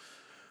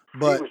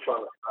 But he was trying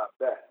to stop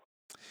that.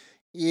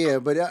 Yeah,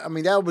 but I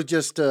mean that was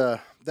just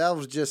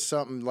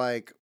something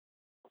like,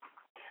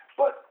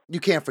 but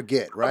you can't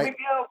forget, right? I mean,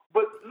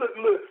 but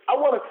look, I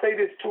want to say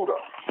this too, though.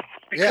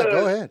 Because, yeah,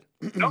 go ahead.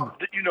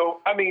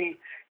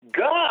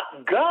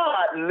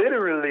 God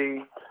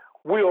literally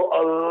will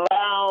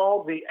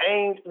allow the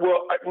angels.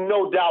 Well,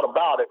 no doubt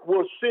about it,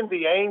 will send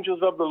the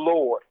angels of the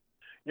Lord,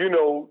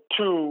 to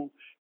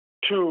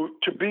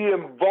be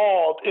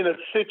involved in a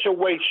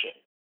situation.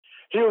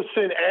 He'll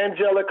send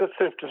angelic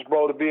assistants,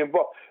 bro, to be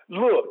involved.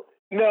 Look,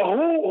 now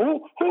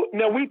who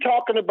now we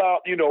talking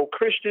about,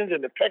 Christians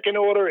and the pecking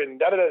order and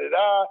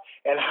da-da-da-da-da,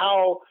 and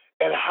how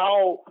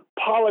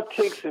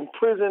politics in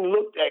prison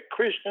looked at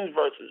Christians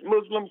versus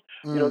Muslims,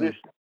 this,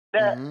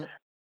 that. Mm-hmm.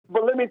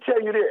 But let me tell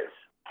you this.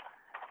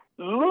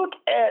 Look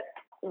at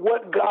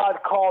what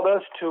God called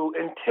us to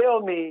and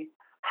tell me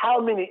how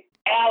many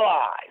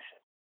allies,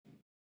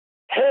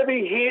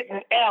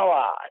 heavy-hitting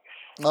allies.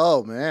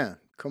 Oh, man.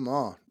 Come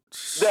on.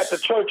 That the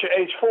church of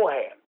H4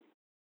 had.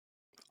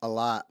 A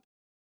lot.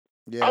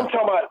 Yeah. I'm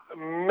talking about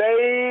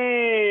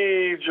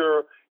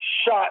major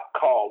shot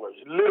callers,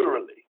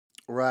 literally.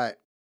 Right.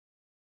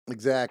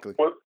 Exactly.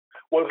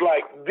 Was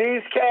like,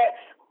 these cats,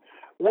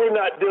 we're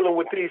not dealing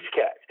with these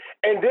cats.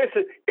 And this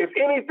is, if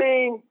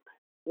anything,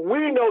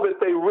 we know that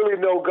they really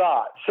know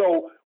God.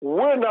 So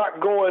we're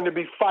not going to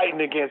be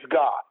fighting against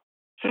God.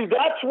 See,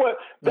 that's what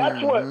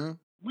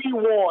we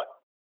want,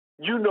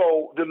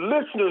 the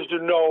listeners to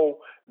know,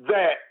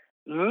 that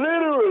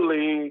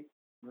literally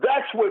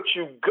that's what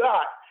you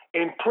got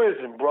in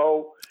prison,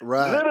 bro.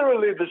 Right.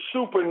 Literally the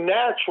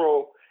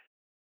supernatural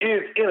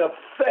is in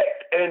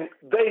effect, and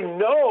they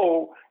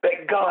know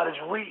that God is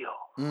real.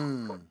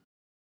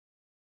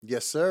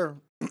 Yes, sir.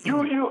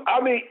 I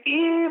mean,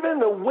 even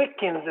the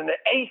Wiccans and the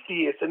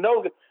atheists and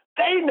those,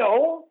 they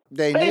know.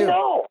 They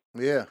know.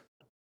 Yeah.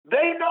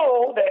 They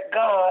know that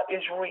God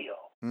is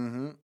real.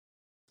 Mm-hmm.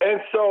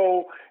 And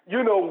so,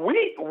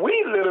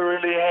 we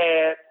literally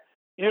had,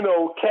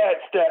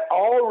 cats that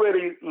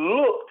already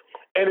looked,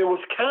 and it was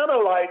kind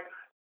of like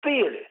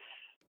theaters.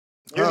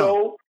 You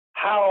know,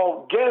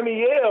 how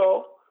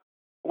Gamaliel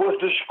was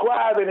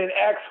describing in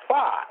Acts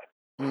 5.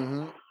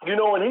 Mm-hmm.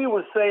 And he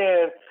was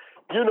saying,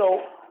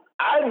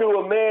 I knew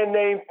a man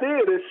named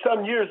Theodos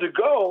some years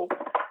ago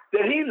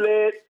that he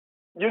led,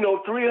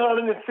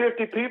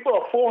 350 people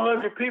or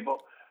 400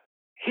 people.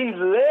 He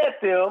led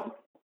them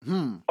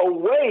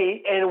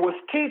away and was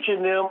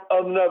teaching them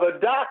another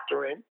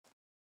doctrine,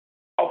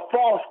 a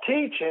false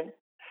teaching,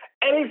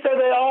 and he said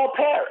they all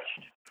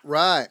perished.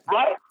 Right.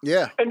 Right?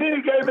 Yeah. And then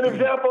he gave an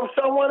example of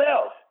someone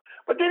else.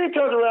 But then he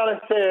turned around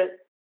and said,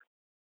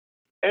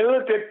 and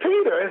looked at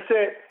Peter and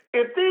said,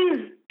 if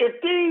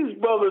these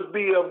brothers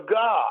be of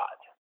God,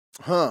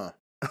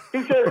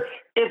 he said,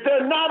 if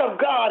they're not of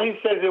God, he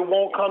says it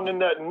won't come to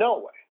nothing no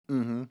way.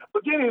 Mm-hmm.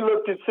 But then he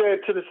looked and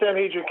said to the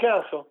Sanhedrin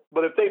Council,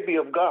 but if they be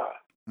of God,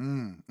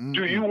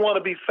 do you want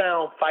to be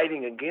found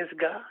fighting against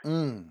God?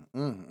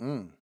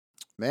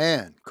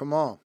 Man, come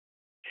on.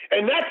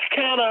 And that's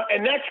kind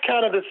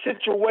of the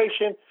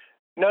situation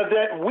now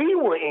that we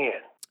were in.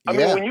 I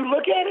mean, when you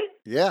look at it,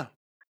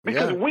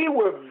 because Yeah. we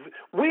were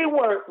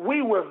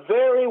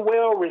very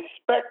well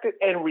respected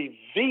and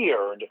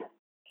revered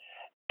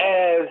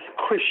as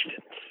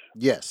Christians.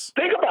 Yes.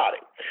 Think about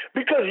it,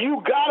 because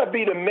you got to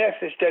be the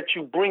message that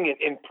you bring it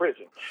in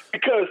prison.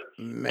 Because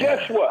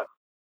guess Man. what?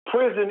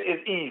 Prison is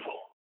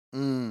evil.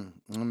 Man.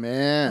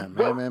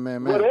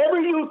 Man. Whatever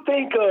you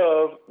think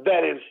of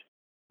that is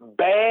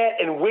bad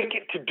and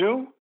wicked to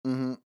do,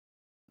 Mm-hmm.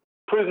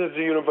 prison is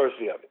the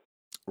university of it.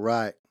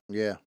 Right.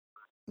 Yeah.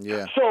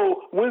 Yeah.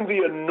 So when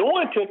the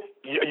anointing,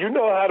 you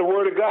know how the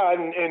word of God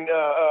in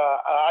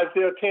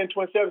Isaiah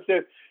 10:27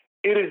 says,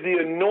 it is the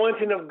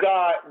anointing of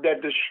God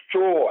that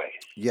destroys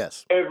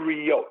Yes.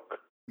 every yoke.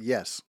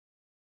 Yes.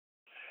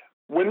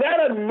 When that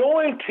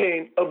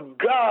anointing of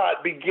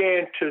God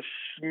began to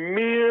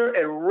smear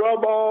and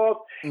rub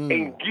off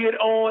and get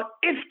on,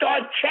 it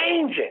started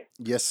changing.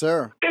 Yes,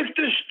 sir. It's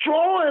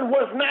destroying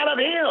what's not of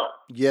him.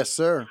 Yes,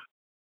 sir.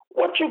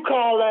 What you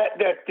call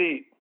that?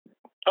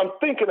 I'm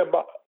thinking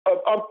about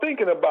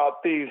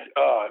this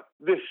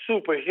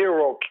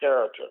superhero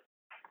character.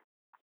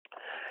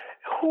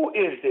 Who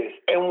is this?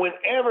 And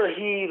whenever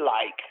he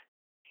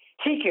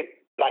can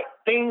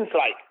things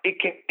like it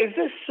can. Is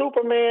this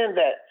Superman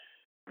that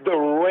the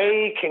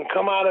ray can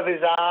come out of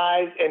his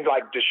eyes and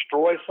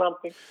destroy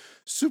something?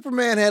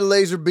 Superman had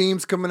laser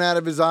beams coming out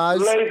of his eyes.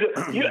 That's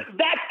kind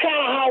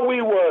of how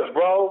we was,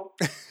 bro.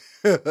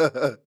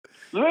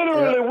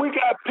 Literally, we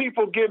got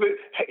people given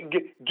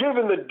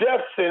the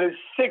death sentence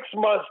 6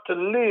 months to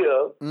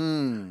live,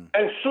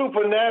 and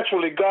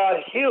supernaturally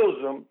God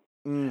heals them,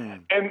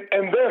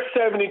 and they're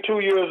 72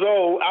 years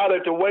old out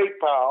at the weight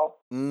pile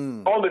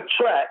on the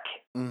track,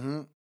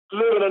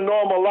 living a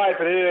normal life,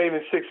 and it ain't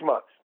even 6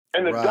 months.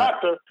 And the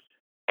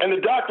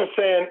doctor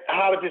saying,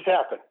 "How did this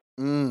happen?"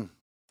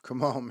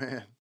 Come on,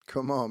 man.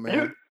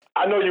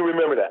 I know you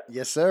remember that.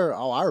 Yes, sir.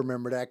 Oh, I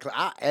remember that.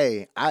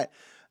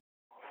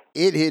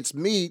 It hits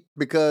me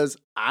because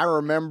I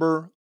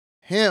remember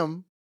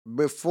him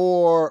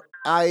before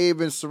I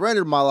even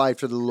surrendered my life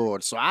to the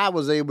Lord. So I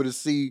was able to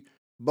see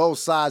both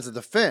sides of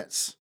the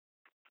fence.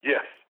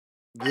 Yes.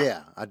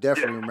 Yeah, I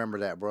definitely remember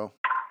that, bro.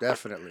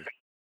 Definitely.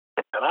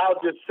 And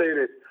I'll just say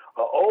this,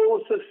 an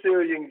old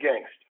Sicilian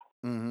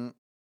gangster.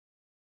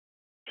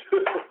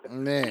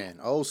 Man,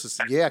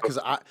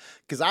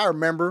 because I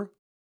remember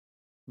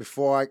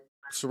before I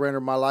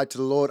surrendered my life to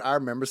the Lord, I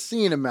remember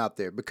seeing him out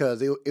there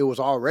because it was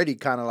already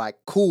kind of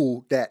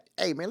cool that,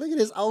 hey man, look at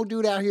this old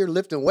dude out here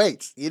lifting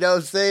weights. You know what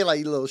I'm saying?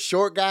 Like, a little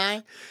short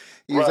guy.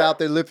 He was out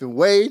there lifting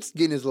weights,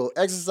 getting his little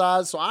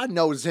exercise. So I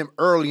noticed him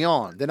early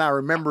on. Then I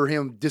remember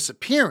him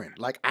disappearing.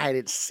 Like, I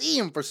didn't see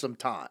him for some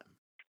time.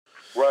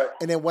 Right.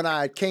 And then when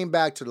I came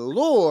back to the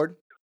Lord,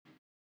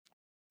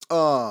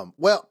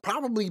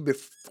 probably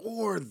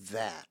before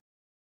that,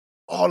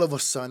 all of a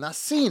sudden I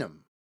seen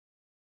him.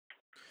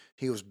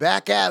 He was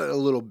back at it a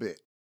little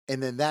bit.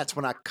 And then that's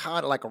when I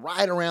caught it,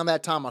 right around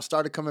that time, I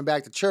started coming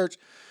back to church.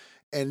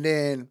 And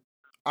then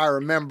I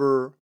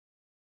remember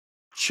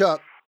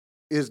Chuck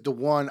is the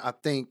one, I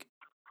think,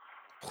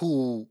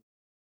 who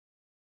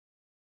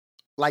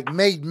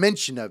made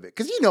mention of it.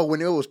 Because,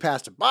 when it was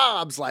Pastor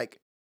Bob's,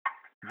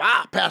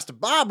 Pastor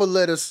Bob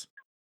will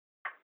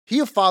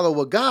he'll follow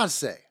what God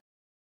say.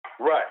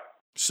 Right.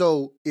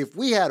 So if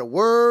we had a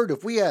word,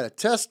 if we had a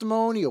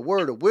testimony, a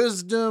word of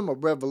wisdom, a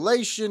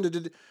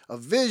revelation, a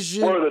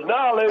vision, word of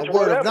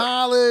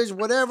knowledge,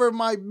 whatever it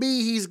might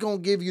be, he's going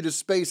to give you the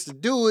space to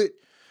do it.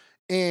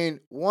 And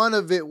one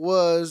of it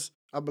was,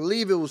 I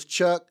believe it was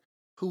Chuck,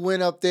 who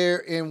went up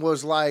there and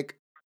was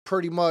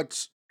pretty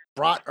much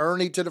brought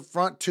Ernie to the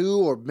front too,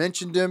 or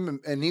mentioned him.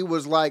 And he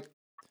was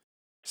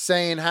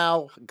saying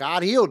how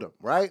God healed him,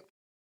 right?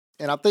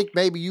 And I think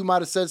maybe you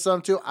might have said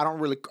something too. I don't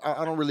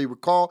really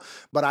recall,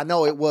 but I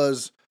know it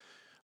was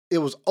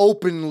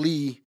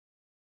openly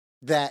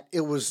that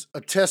it was a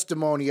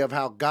testimony of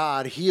how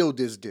God healed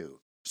this dude.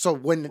 So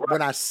when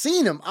I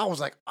seen him, I was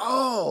like,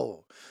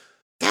 oh,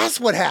 that's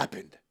what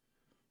happened.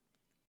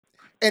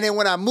 And then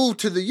when I moved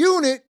to the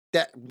unit,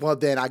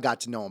 then I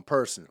got to know him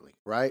personally,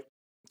 right?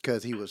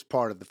 Because he was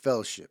part of the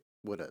fellowship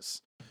with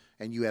us.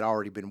 And you had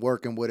already been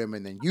working with him,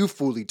 and then you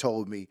fully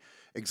told me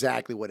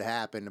exactly what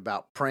happened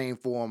about praying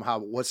for him,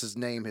 what's his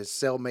name, his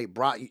cellmate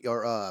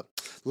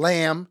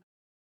Lamb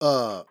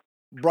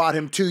brought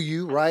him to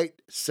you, right?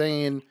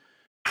 Saying,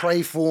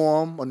 pray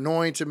for him,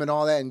 anoint him and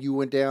all that. And you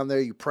went down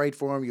there, you prayed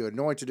for him, you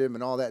anointed him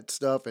and all that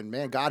stuff. And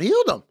man, God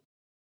healed him.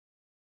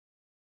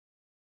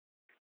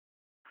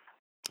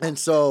 And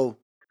so,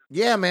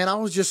 yeah, man, I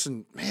was just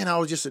in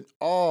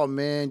awe,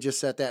 man,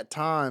 just at that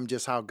time,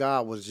 just how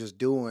God was just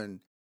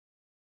doing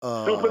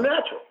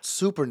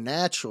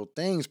supernatural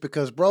things.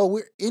 Because, bro,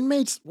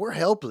 we're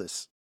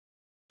helpless.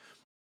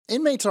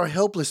 Inmates are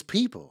helpless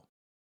people.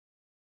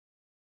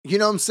 You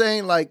know what I'm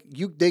saying?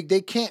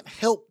 They can't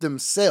help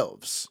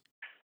themselves.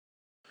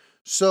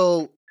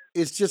 So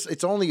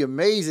it's only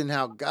amazing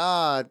how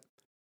God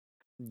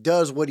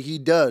does what he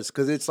does.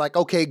 Because it's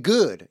okay,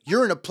 good.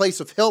 You're in a place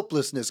of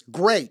helplessness.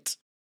 Great.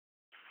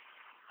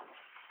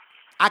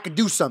 I could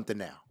do something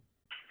now.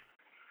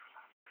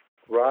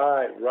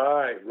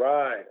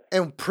 Right.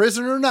 And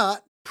prison or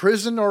not,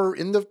 prison or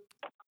in the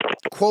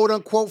quote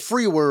unquote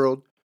free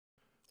world,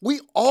 we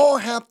all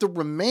have to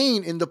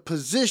remain in the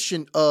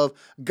position of,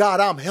 God,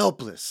 I'm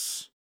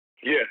helpless.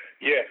 Yes.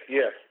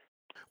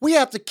 We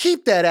have to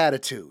keep that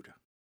attitude.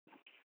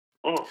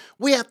 Mm.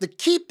 We have to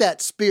keep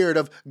that spirit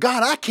of,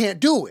 God, I can't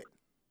do it.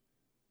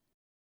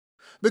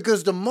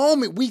 Because the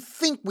moment we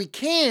think we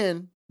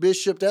can,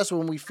 Bishop, that's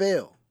when we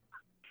fail.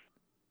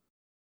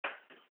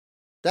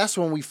 That's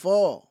when we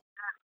fall.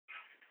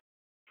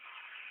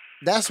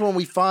 That's when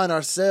we find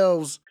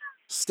ourselves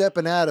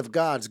stepping out of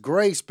God's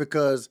grace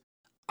because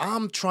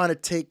I'm trying to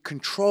take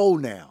control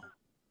now.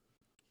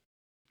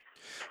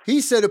 He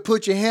said to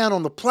put your hand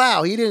on the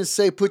plow. He didn't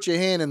say put your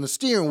hand in the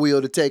steering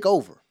wheel to take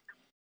over.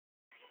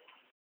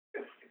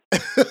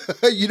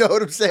 You know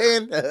what I'm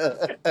saying?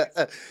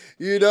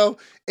 You know?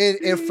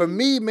 And for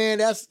me, man,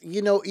 that's,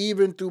 you know,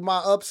 even through my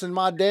ups and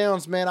my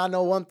downs, man, I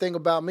know one thing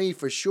about me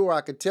for sure.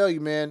 I could tell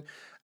you, man,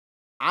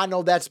 I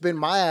know that's been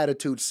my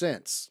attitude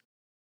since.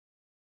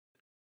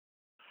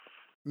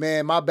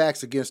 Man, my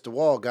back's against the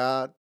wall,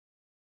 God.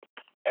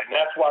 And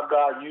that's why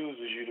God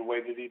uses you the way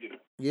that he do.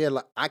 Yeah,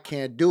 like, I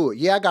can't do it.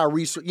 Yeah, I got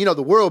resources. You know,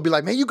 the world be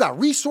like, man, you got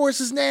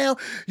resources now.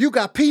 You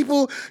got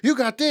people. You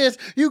got this.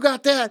 You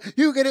got that.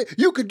 You get it.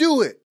 You could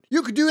do it.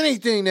 You could do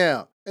anything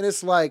now. And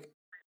it's like,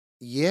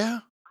 yeah,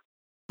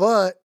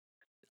 but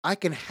I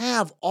can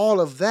have all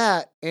of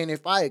that. And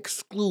if I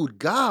exclude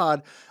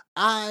God,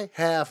 I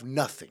have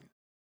nothing.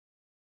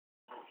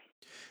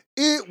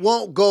 It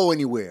won't go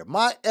anywhere.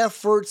 My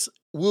efforts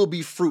will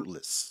be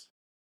fruitless.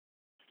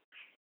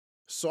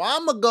 So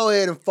I'm going to go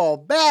ahead and fall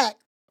back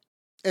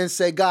and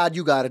say, God,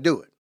 you got to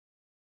do it.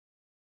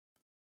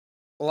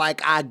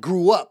 Like I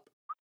grew up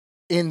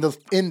in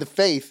the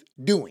faith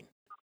doing,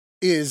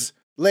 is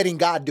letting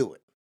God do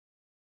it.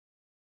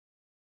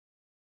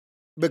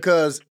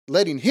 Because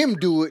letting him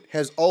do it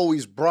has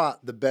always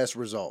brought the best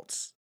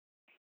results.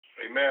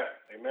 Amen.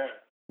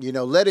 You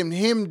know, letting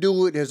him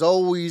do it has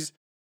always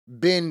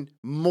been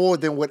more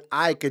than what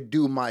I could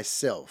do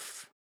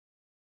myself.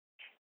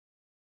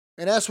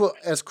 And that's what,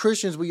 as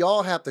Christians, we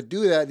all have to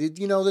do that.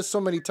 You know, there's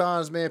so many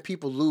times, man,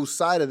 people lose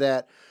sight of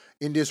that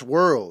in this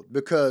world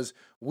because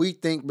we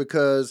think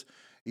because,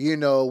 you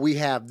know, we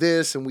have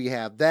this and we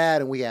have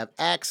that and we have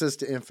access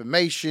to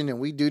information and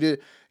we do this.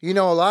 You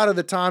know, a lot of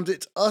the times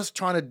it's us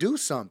trying to do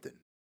something.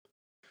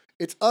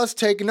 It's us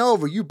taking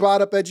over. You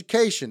brought up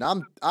education.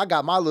 I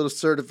got my little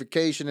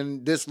certification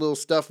and this little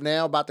stuff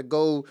now, about to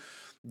go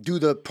do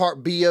the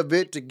part B of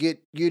it to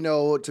get, you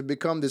know, to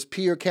become this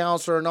peer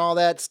counselor and all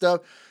that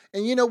stuff.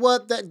 And you know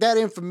what? That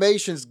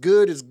information's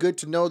good. It's good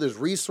to know there's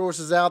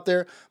resources out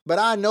there. But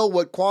I know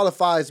what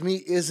qualifies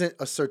me isn't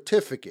a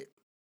certificate.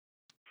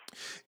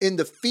 In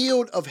the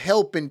field of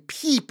helping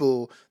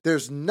people,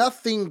 there's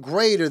nothing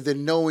greater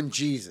than knowing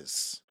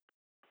Jesus.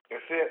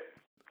 That's it.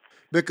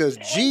 Because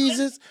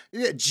Jesus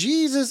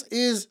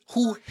is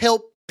who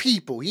helped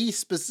people. He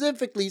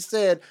specifically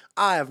said,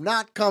 I have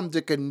not come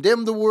to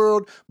condemn the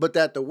world, but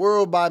that the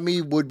world by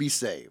me would be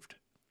saved.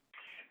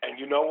 And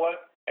you know what?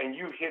 And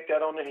you hit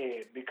that on the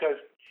head because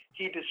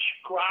he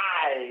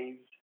describes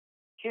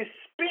his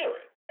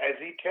spirit as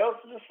he tells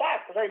the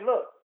disciples, hey,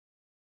 look,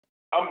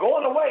 I'm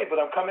going away, but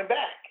I'm coming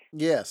back.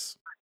 Yes.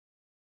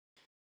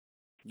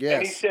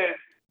 And he says,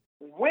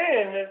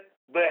 when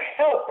the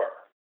helper.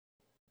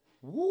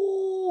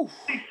 Woo.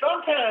 See,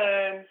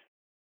 sometimes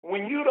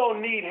when you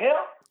don't need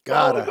help,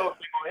 God, the Holy Ghost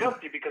is going to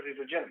help you because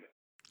he's a gentleman.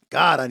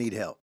 God, I need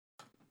help.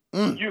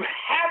 You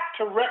have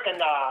to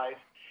recognize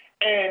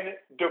and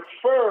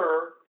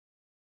defer,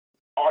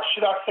 or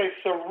should I say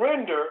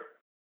surrender,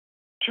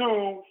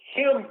 to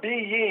him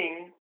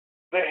being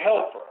the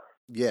helper.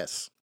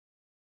 Yes.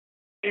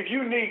 If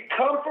you need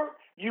comfort,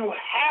 you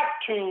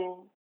have to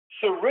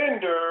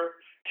surrender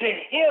to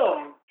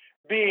him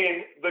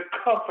being the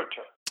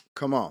comforter.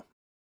 Come on.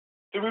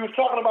 So we were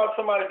talking about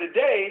somebody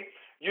today,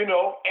 you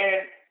know,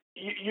 and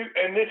you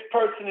and this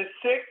person is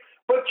sick,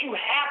 but you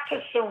have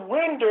to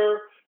surrender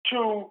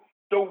to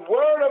the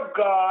Word of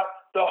God,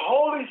 the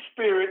Holy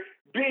Spirit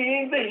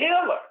being the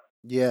healer.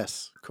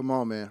 Yes. Come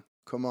on, man.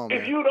 Come on,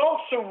 man. If you don't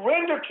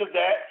surrender to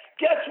that,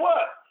 guess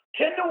what?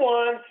 10 to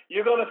 1,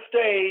 you're going to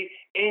stay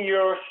in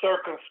your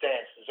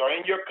circumstances or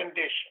in your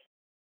condition.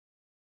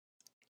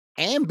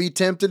 And be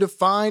tempted to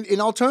find an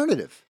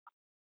alternative.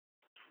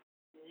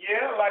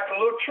 Yeah, like a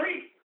little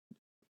tree.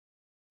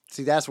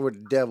 See, that's where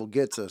the devil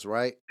gets us,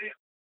 right?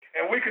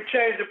 And we could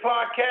change the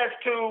podcast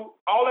to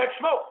all that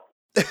smoke.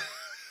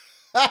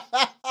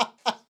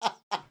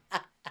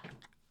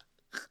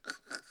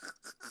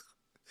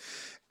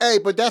 Hey,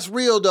 but that's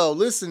real though.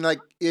 Listen, like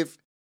if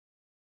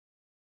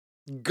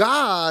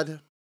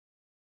God,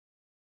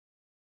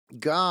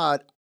 I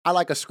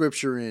like a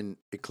scripture in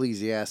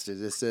Ecclesiastes.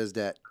 It says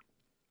that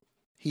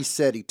he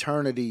set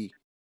eternity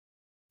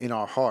in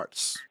our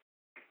hearts,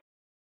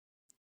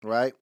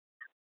 right?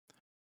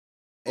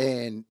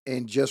 And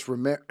just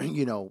remember,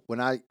 you know, when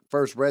I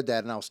first read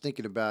that and I was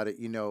thinking about it,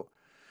 you know,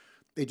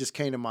 it just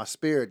came to my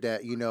spirit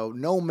that, you know,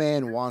 no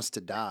man wants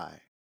to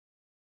die.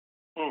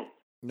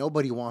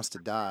 Nobody wants to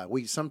die.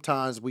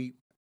 Sometimes we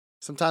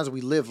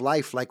live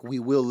life like we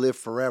will live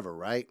forever,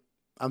 right?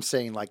 I'm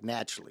saying like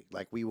naturally,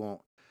 like we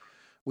don't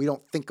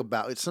think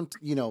about it.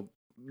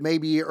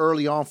 Maybe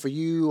early on for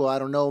you, I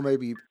don't know,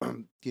 maybe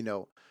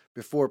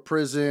before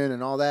prison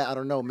and all that, I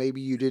don't know,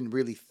 maybe you didn't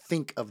really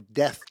think of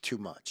death too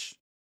much.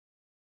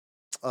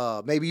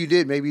 Maybe you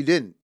did, maybe you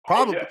didn't.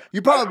 Probably,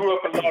 you probably. I grew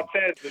up in Los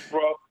Angeles,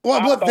 bro.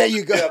 Well, there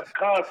you go. Death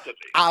constantly.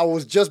 I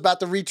was just about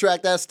to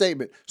retract that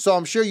statement. So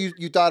I'm sure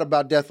you thought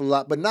about death a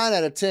lot, but 9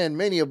 out of 10,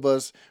 many of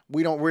us,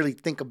 we don't really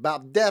think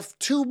about death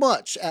too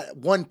much at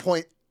one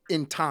point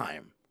in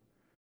time.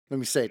 Let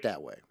me say it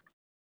that way.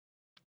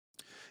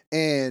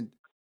 And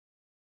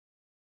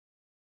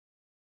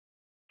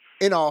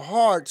in our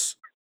hearts,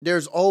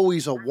 there's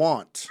always a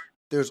want.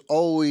 There's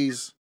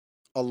always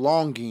a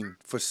longing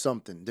for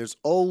something. There's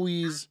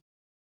always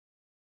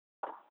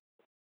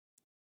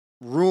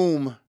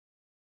room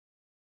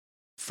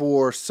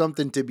for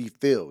something to be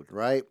filled,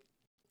 right?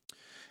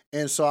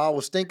 And so I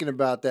was thinking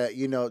about that,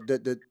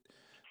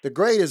 the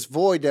greatest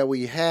void that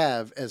we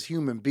have as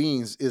human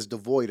beings is the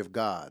void of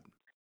God.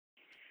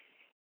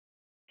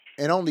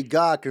 And only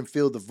God can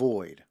fill the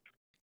void.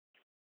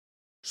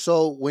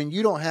 So when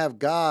you don't have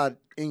God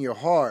in your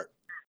heart,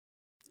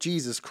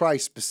 Jesus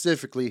Christ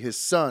specifically, his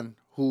son,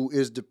 who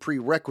is the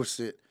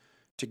prerequisite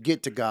to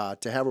get to God,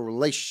 to have a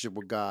relationship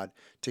with God,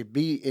 to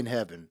be in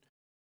heaven,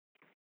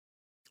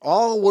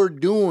 all we're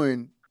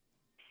doing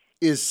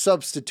is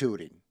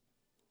substituting.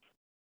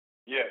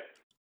 Yes.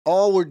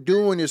 All we're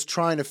doing is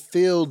trying to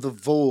fill the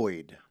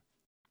void.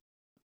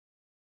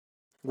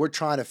 We're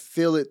trying to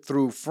fill it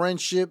through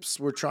friendships.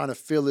 We're trying to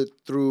fill it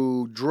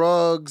through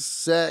drugs,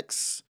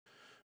 sex,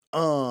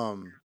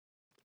 whatever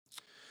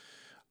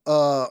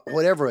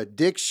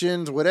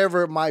addictions,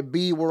 whatever it might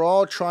be. We're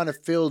all trying to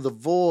fill the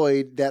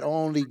void that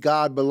only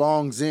God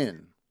belongs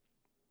in.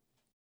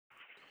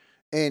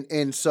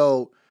 And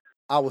so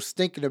I was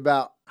thinking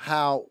about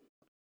how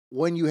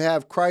when you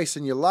have Christ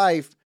in your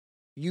life,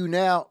 you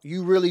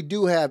really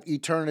do have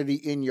eternity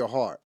in your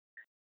heart.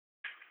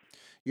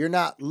 You're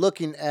not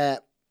looking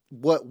at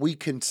what we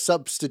can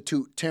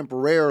substitute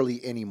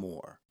temporarily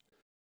anymore.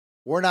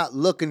 We're not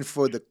looking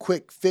for the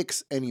quick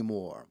fix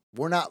anymore.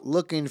 We're not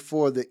looking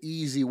for the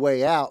easy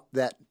way out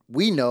that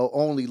we know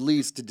only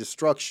leads to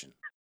destruction.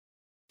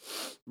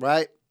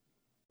 Right?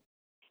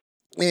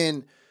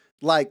 And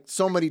like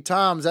so many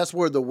times, that's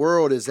where the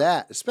world is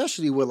at,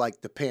 especially with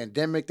like the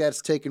pandemic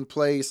that's taken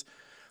place.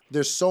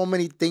 There's so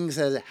many things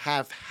that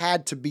have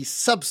had to be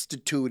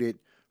substituted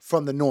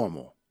from the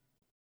normal.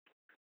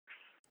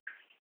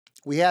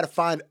 We had to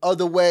find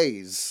other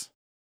ways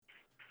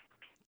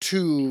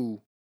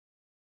to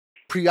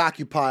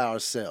preoccupy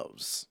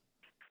ourselves,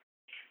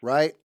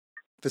 right?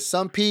 For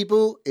some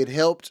people, it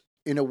helped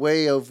in a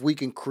way of we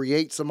can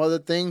create some other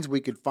things. We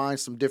could find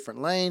some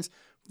different lanes.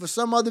 For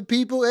some other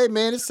people, hey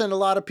man, it sent a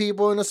lot of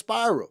people in a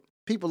spiral.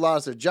 People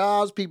lost their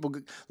jobs. People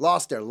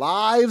lost their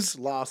lives,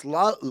 lost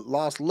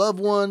loved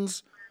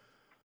ones.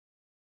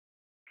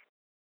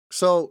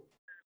 So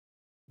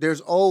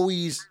there's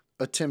always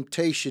a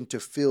temptation to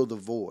fill the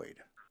void.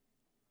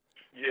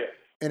 Yes.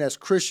 And as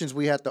Christians,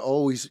 we have to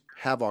always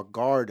have our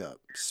guard up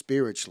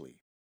spiritually.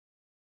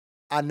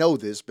 I know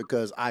this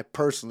because I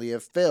personally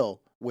have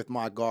fell with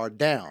my guard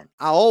down.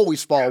 I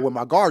always fall when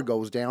my guard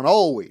goes down,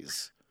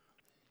 always.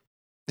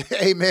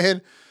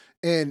 Amen.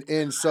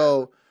 And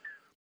so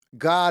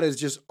God has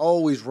just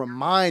always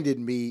reminded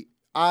me,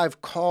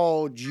 I've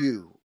called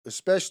you,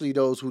 especially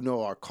those who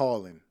know our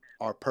calling,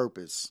 our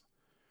purpose.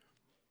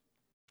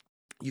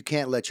 You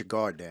can't let your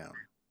guard down.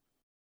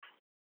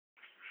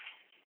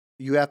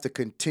 You have to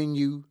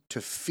continue to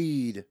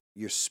feed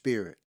your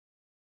spirit.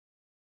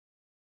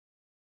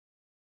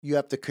 You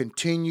have to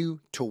continue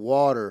to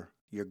water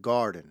your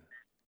garden,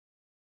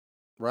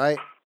 right?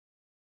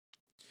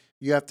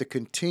 You have to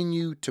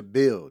continue to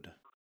build.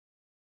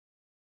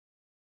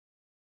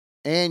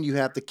 And you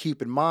have to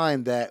keep in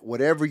mind that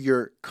whatever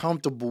you're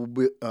comfortable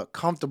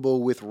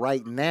with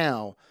right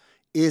now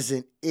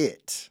isn't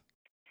it.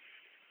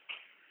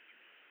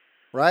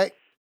 Right?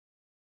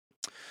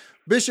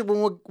 Bishop,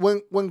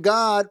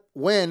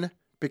 when,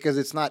 because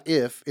it's not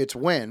if, it's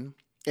when,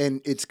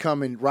 and it's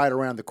coming right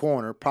around the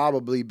corner,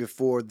 probably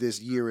before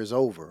this year is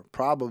over,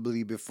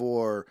 probably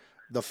before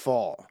the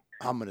fall,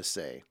 I'm going to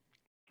say.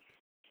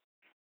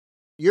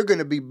 You're going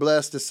to be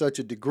blessed to such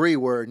a degree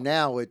where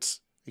now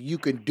you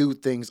can do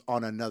things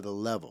on another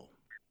level.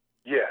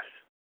 Yes.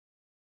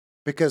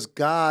 Because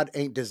God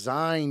ain't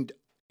designed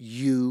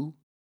you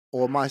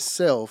or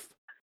myself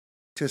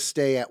to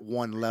stay at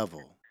one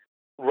level.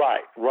 Right.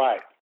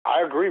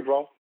 I agree,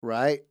 bro.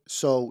 Right?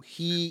 So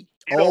he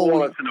don't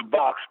want us in a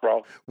box,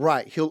 bro.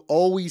 Right. He'll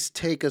always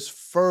take us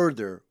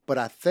further, but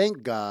I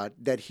thank God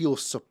that he'll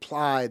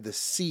supply the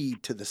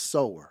seed to the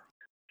sower.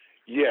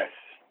 Yes.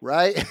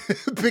 Right?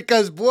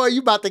 Because, boy,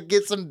 you about to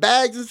get some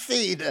bags of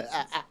seed.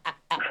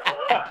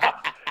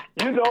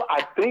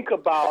 I think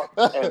about,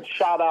 and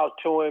shout out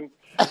to him,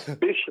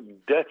 Bishop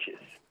Duchess.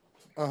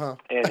 Uh-huh.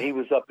 And he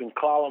was up in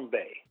Column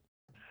Bay.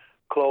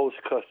 close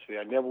custody.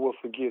 I never will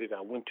forget it.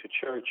 I went to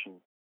church and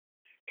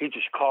he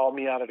just called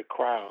me out of the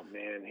crowd,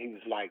 man. He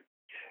was like,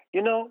 he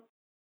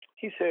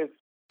says,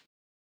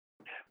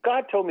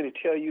 God told me to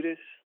tell you this.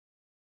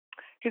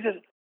 He says,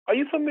 are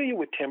you familiar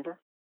with timber?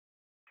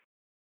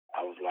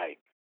 I was like,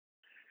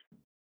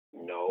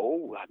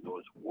 no, I know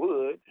it's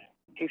wood.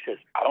 He says,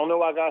 I don't know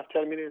why God's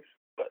telling me this,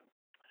 but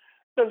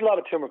there's a lot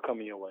of timber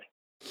coming your way.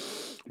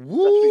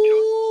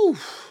 Woo!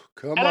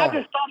 Come and on. I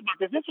just thought about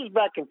this. This was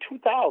back in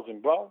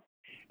 2000, bro.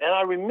 And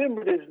I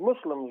remember this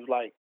Muslim was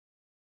like,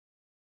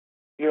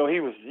 he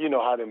was,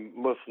 how the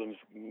Muslims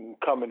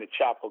come into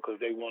chapel because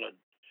they want to,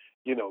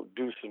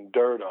 do some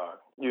dirt or,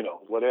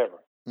 whatever.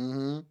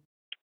 Mm-hmm.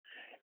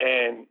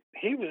 And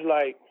he was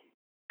like,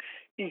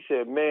 he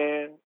said,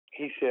 man,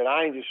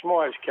 I ain't the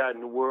smartest cat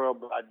in the world,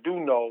 but I do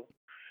know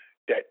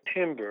that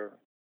paper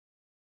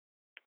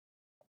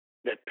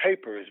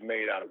is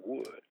made out of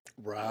wood.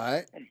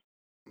 Right.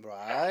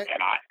 Right.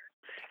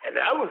 And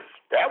that was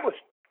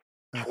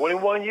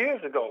 21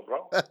 years ago,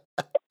 bro.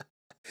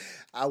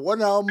 I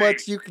wonder how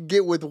much you could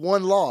get with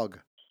one log.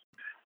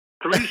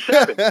 3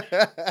 sevens.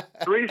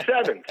 3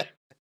 sevens.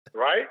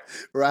 Right?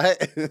 Right.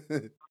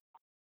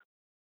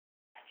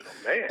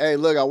 Man. Hey,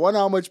 look, I wonder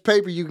how much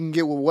paper you can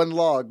get with one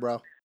log,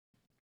 bro.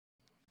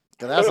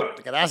 Cause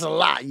that's a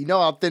lot. You know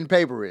how thin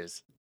paper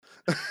is.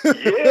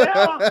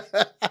 Yeah.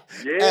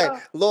 Hey,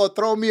 Lord,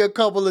 throw me a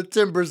couple of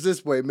timbers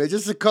this way, man.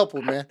 Just a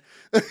couple, man.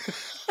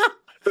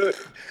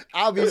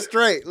 I'll be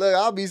straight. Look,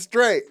 I'll be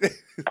straight.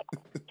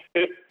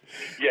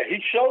 Yeah,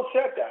 he sure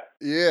said that.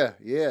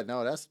 Yeah.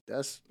 No, that's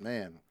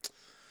man.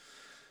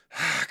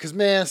 Cause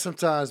man,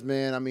 sometimes,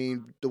 man, I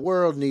mean, the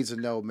world needs to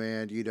know,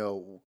 man.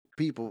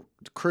 People,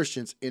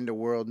 Christians in the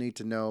world need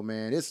to know,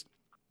 man.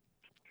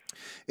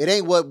 It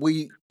ain't what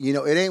it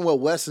ain't what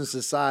Western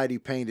society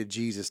painted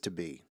Jesus to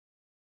be.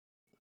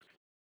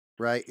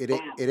 Right? It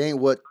ain't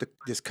what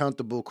this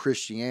comfortable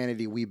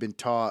Christianity we've been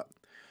taught.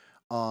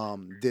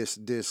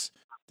 This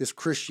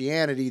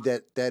Christianity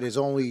that is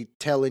only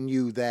telling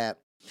you that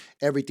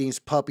everything's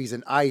puppies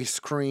and ice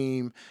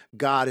cream.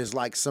 God is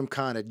like some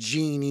kind of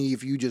genie.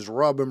 If you just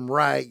rub him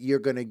right, you're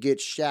gonna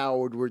get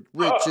showered with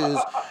riches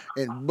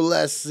and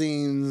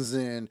blessings,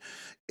 and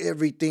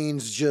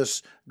everything's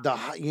just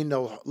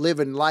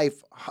living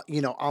life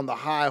on the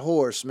high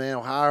horse, man,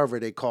 or however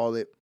they call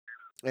it.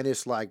 And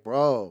it's like,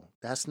 bro,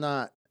 that's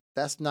not.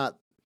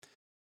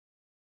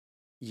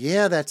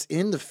 Yeah, that's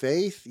in the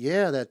faith.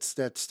 Yeah,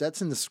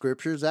 that's in the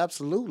scriptures.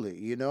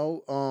 Absolutely,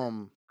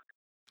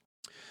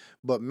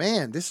 But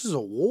man, this is a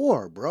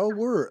war,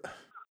 bro.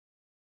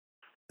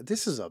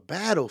 This is a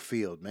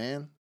battlefield,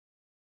 man.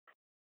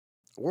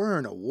 We're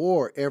in a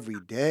war every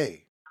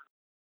day,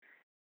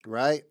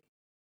 right?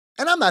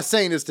 And I'm not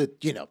saying this to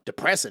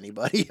depress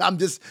anybody. I'm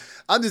just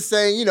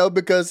saying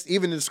because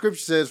even the scripture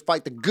says,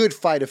 "Fight the good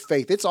fight of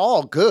faith." It's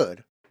all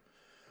good.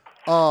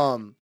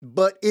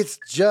 But it's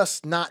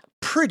just not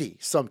pretty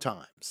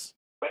sometimes.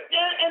 But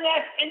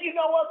and you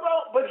know what,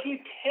 bro? But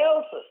he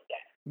tells us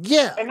that.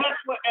 Yeah. And that's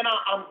what. And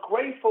I'm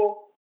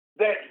grateful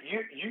that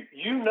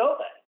you know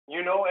that.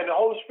 And the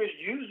Holy Spirit's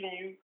using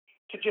you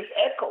to just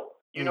echo.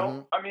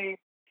 I mean,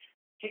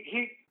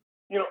 he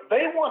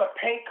they want to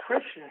paint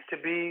Christians to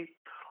be,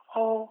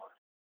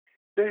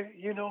 this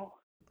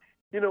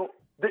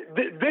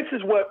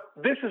is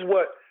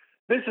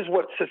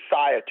what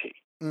society.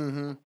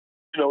 Mm-hmm.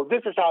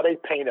 This is how they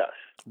paint us.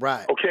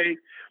 Right. Okay.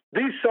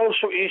 These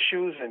social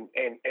issues and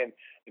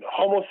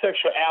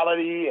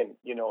homosexuality and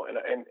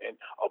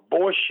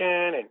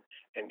abortion and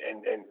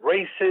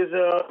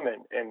racism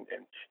and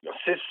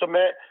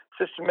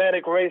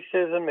systematic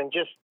racism and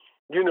just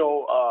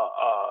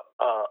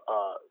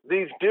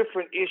these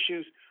different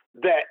issues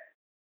that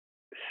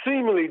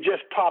seemingly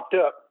just popped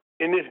up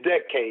in this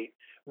decade,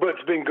 but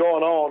it's been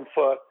going on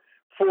for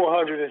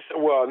 400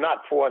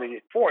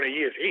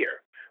 years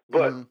here.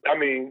 But, I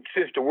mean,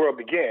 since the world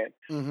began.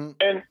 Mm-hmm.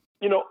 And,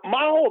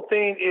 my whole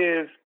thing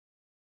is,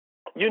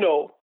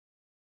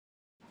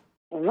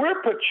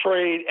 we're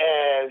portrayed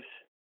as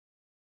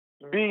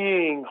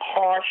being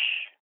harsh,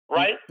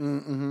 right?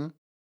 Mm-hmm.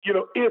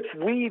 If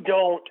we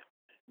don't,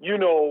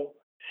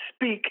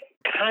 speak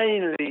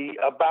kindly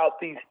about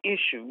these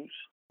issues,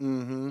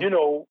 mm-hmm.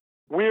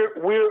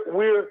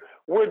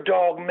 We're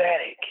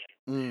dogmatic.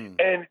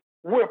 And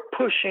we're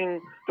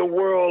pushing the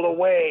world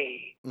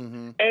away.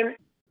 Mm-hmm. And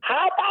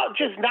how about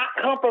just not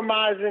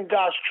compromising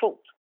God's truth?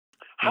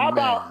 How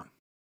about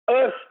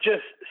us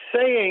just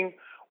saying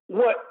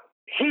what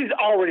He's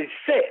already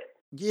said?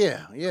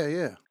 Yeah.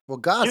 Well,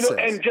 God says,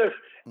 and just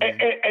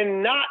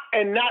and not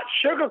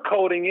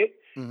sugarcoating it,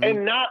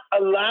 and not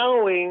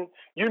allowing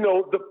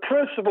the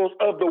principles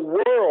of the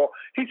world.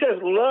 He says,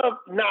 "Love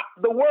not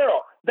the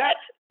world." That's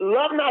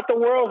love not the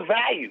world's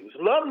values.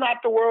 Love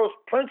not the world's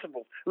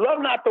principles. Love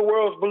not the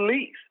world's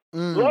beliefs.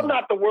 Love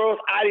not the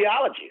world's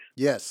ideologies.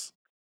 Yes.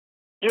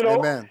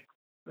 Amen.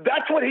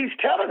 That's what he's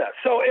telling us.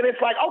 So, and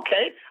it's like,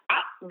 okay,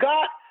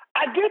 God,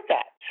 I get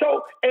that.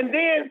 So, and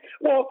then,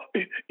 well,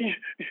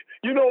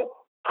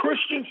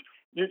 Christians,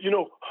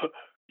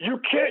 You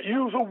can't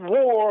use a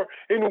war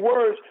in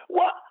words.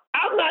 Well,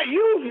 I'm not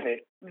using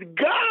it.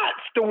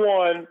 God's the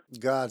one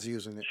God's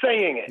using it.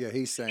 saying it. Yeah,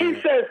 he's saying He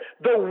it. says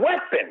the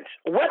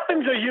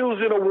weapons are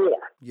used in a war.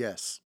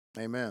 Yes.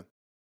 Amen.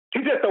 He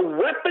says the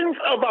weapons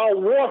of our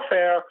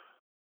warfare,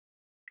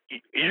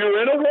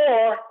 you're in a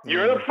war,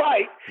 you're in a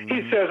fight,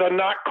 he says are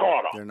not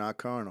carnal. They're not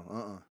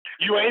carnal.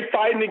 You ain't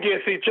fighting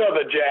against each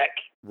other, Jack.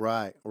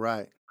 Right,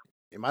 right.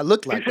 It might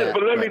look like He says, that.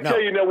 but let me no.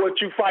 tell you now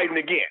what you're fighting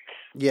against.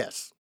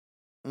 Yes.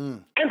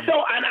 And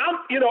so, and I'm,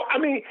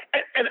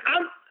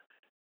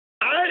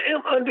 I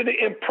am under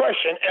the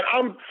impression, and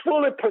I'm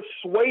fully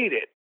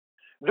persuaded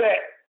that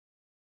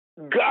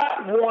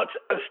God wants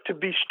us to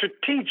be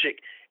strategic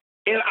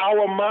in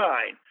our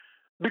mind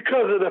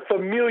because of the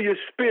familiar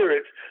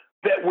spirits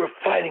that we're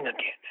fighting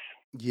against.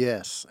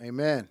 Yes.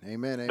 Amen.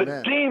 Amen.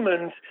 The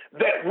demons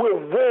that we're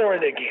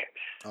warring against.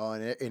 Oh,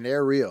 and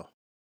they're real.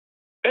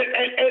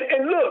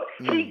 And look,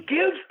 he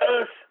gives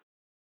us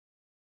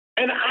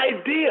an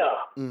idea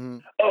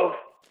of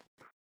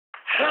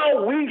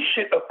how we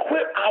should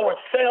equip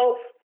ourselves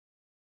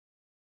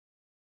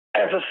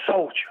as a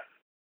soldier.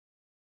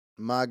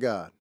 My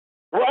God.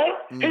 Right?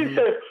 He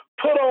says,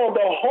 put on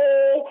the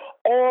whole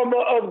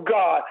armor of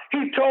God.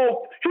 He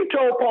told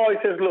Paul, he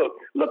says,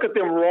 look at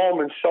them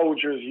Roman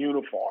soldiers'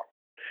 uniform.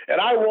 And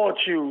I want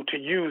you to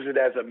use it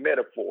as a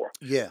metaphor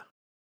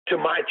to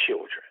my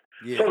children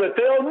so that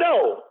they'll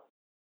know,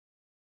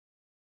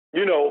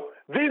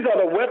 these are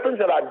the weapons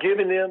that I've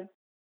given them.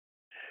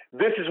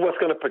 This is what's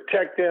going to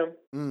protect them.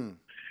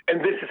 And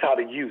this is how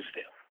to use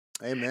them.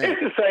 Amen. It's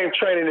the same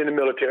training in the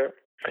military.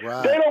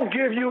 Right. They don't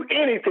give you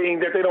anything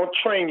that they don't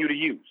train you to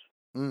use.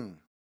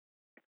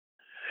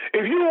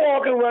 If you're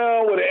walking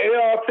around with an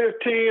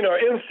AR-15 or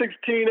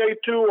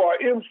M16A2 or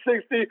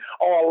M60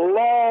 or a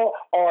Law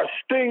or a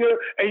Stinger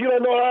and you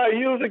don't know how to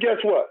use it,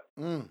 guess what?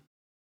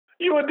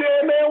 You a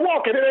dead man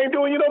walking. It ain't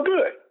doing you no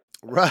good.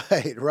 Right.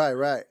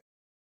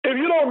 If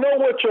you don't know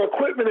what your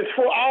equipment is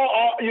for,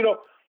 I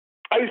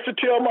used to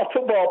tell my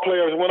football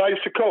players when I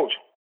used to coach,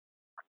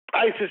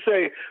 I used to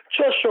say,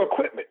 trust your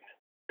equipment,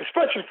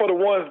 especially for the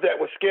ones that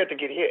were scared to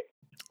get hit.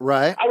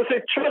 Right. I would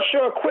say, trust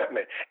your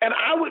equipment. And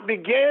I would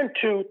begin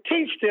to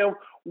teach them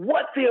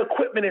what the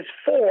equipment is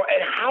for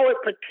and how it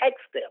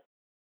protects them.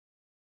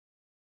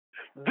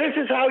 This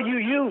is how you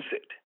use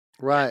it.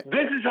 Right.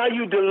 This is how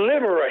you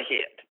deliver a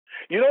hit.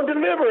 You don't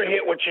deliver a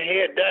hit with your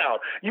head down.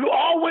 You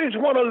always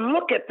want to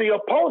look at the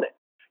opponent.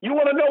 You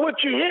want to know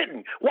what you're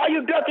hitting. Why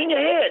you ducking your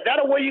head?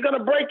 That way you're going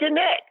to break your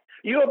neck.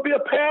 You'll be a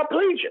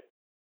paraplegic,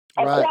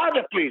 a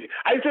quadriplegic.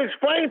 I used to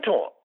explain to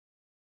them.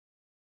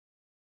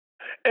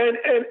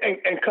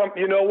 And come,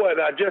 you know what?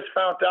 I just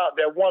found out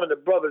that one of the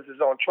brothers is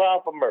on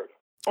trial for murder.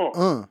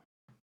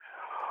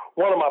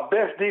 One of my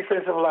best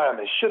defensive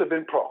linemen should have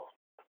been pro.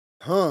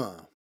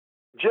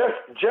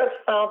 Just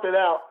found it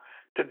out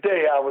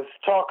today. I was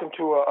talking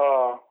to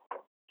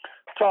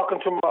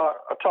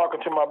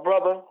my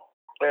brother,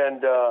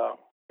 and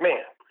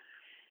man,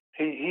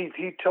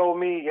 he told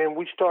me, and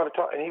we started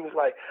talking. And he was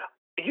like,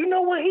 "You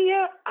know where he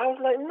at?" I was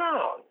like,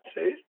 "No."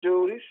 This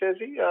dude, he says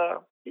he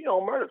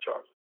on murder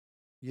charges.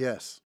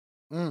 Yes.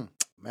 Man.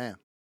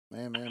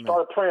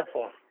 Started praying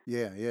for him.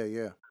 Yeah.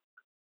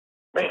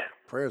 Man.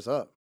 Prayers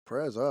up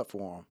for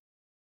him.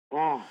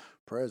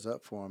 Prayers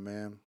up for him,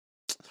 man.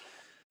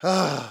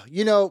 I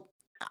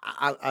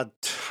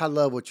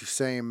love what you're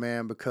saying,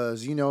 man,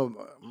 because,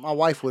 my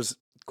wife was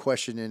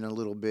questioning a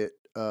little bit,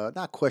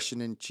 not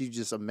questioning, she's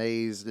just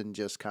amazed and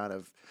just kind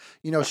of,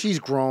 she's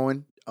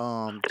growing,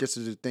 just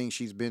as the things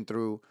she's been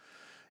through.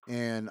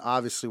 And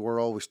obviously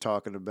we're always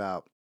talking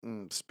about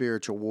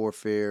spiritual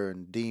warfare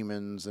and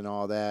demons and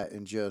all that.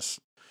 And just,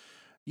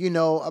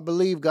 I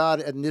believe God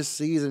in this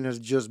season has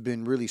just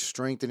been really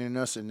strengthening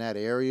us in that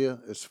area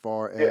as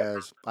far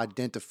as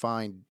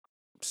identifying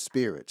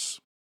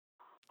spirits.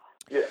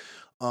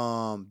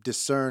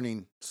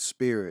 Discerning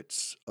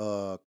spirits,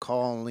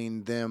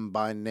 calling them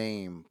by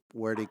name,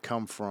 where they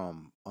come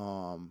from,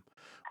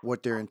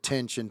 what their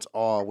intentions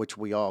are, which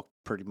we all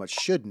pretty much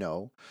should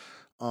know.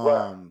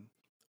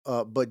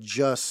 But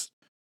just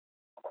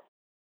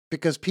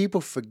because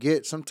people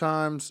forget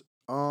sometimes,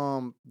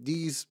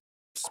 these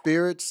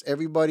spirits,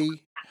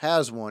 everybody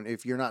has one.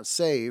 If you're not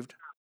saved,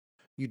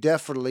 you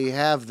definitely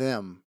have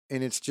them,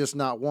 and it's just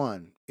not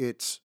one.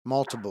 It's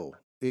multiple.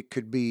 It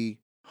could be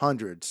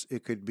hundreds.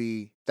 It could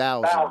be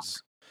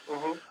thousands.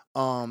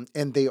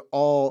 And they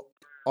all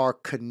are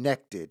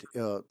connected.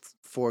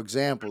 For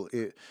example,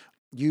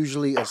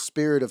 usually a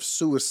spirit of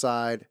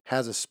suicide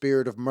has a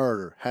spirit of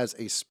murder, has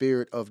a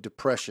spirit of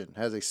depression,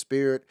 has a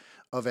spirit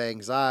of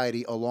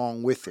anxiety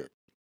along with it,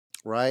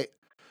 right?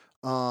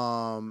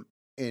 And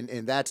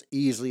that's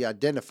easily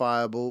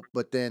identifiable.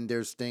 But then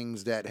there's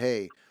things that,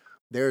 hey,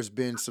 there's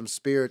been some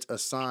spirits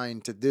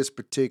assigned to this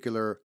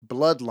particular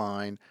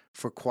bloodline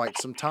for quite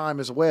some time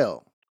as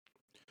well.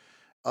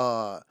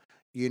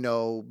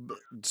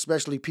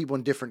 Especially people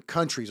in different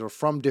countries or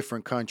from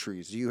different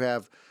countries. You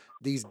have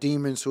these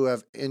demons who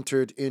have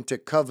entered into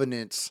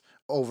covenants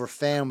over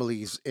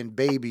families and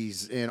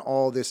babies and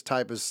all this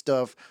type of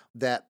stuff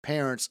that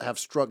parents have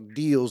struck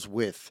deals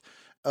with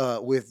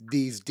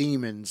these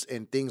demons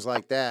and things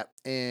like that.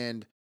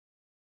 And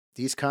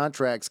these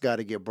contracts got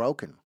to get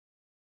broken.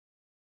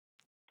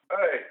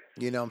 Hey,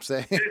 You know what I'm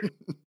saying?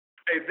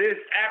 this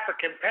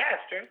African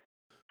pastor,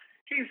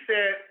 he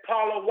said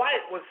Paula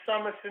White was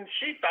summoning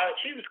sheep out.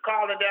 She was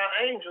calling down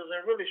angels,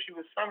 and really she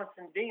was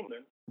summoning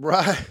demons.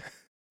 Right.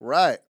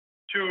 Right.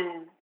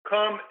 To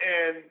come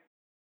and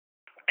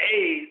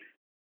aid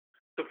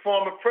the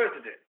former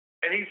president.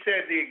 And he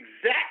said the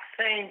exact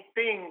same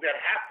thing that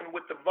happened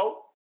with the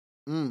vote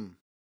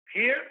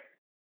here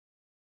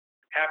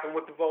happened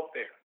with the vote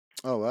there.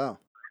 Oh, wow.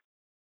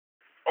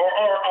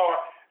 Or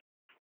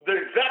the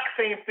exact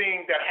same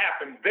thing that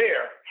happened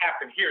there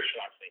happened here,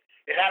 shall I say.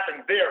 It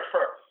happened there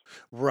first.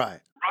 Right.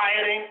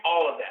 Rioting,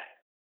 all of that.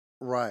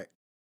 Right.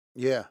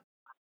 Yeah.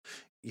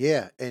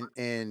 Yeah.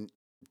 And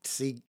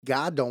see,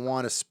 God don't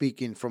want us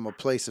speaking from a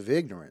place of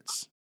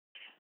ignorance.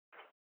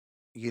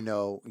 You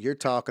know, you're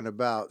talking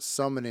about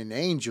summoning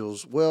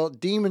angels. Well,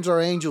 demons are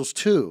angels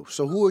too.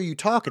 So who are you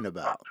talking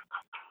about?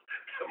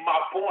 My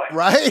point.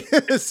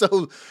 Right?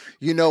 So,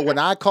 you know, when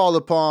I call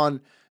upon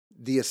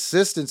the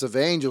assistance of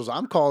angels,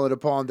 I'm calling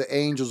upon the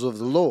angels of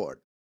the Lord.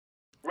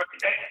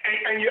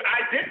 And you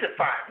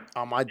identify them.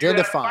 I'm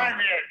identifying. You have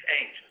finance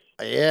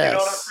angels. Yes. You know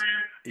what I'm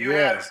saying? You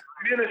have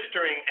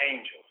ministering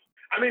angels.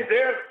 I mean,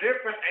 there's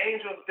different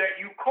angels that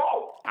you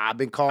call. I've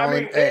been calling. I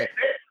mean,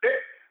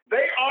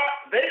 they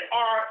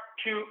are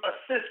to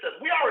assist us.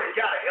 We already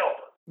got a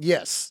helper.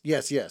 Yes.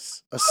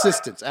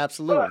 Assistance,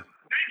 absolutely. But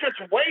they're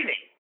just waiting.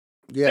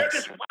 Yes. They're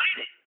just waiting.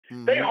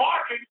 Mm-hmm. They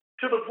hearken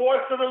to the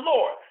voice of the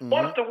Lord. Mm-hmm.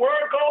 Once the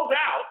word goes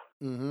out,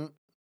 you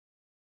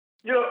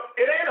know,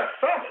 it ain't a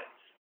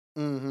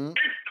summons.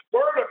 It's the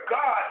word of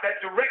God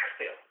that directs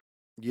them.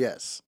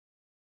 Yes.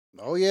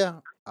 Oh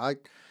yeah.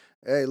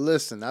 Hey,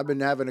 listen, I've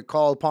been having to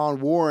call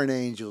upon warring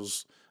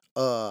angels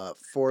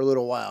for a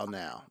little while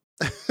now.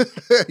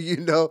 You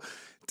know,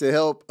 to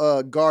help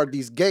guard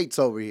these gates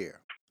over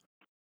here.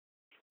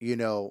 You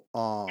know,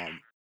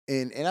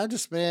 and I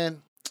just,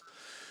 man,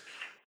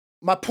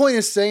 my point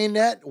in saying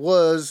that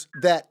was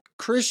that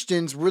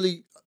Christians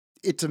really,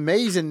 it's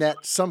amazing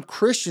that some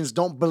Christians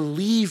don't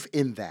believe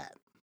in that.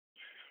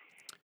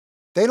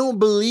 They don't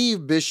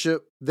believe,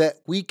 Bishop, that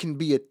we can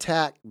be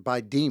attacked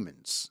by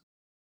demons.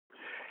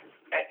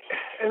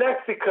 And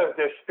that's because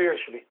they're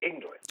spiritually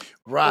ignorant.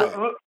 Right.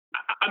 Look,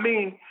 I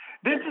mean,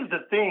 this is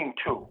the thing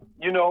too,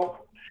 you know,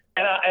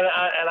 and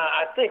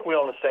I think we're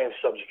on the same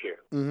subject here.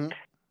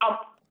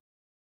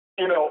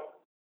 You know,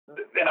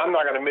 and I'm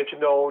not going to mention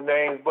no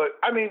names, but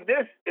I mean,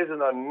 this is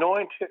an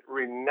anointed,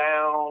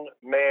 renowned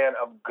man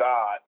of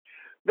God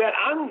that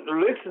I'm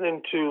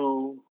listening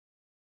to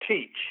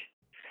teach.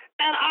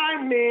 And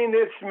I mean,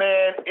 this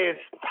man is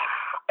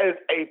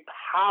a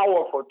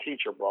powerful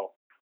teacher, bro.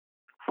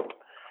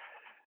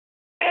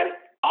 And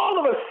all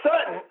of a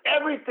sudden,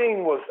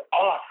 everything was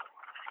awesome.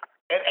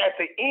 And at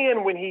the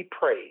end, when he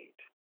prayed,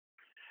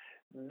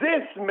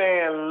 this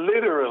man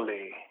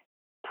literally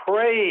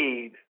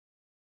prayed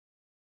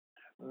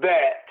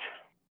that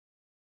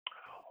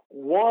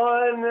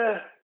one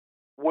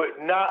would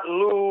not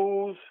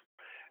lose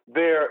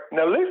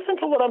now listen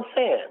to what I'm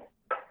saying,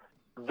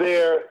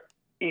 their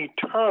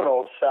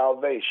eternal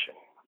salvation.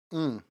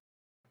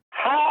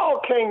 How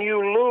can you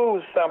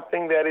lose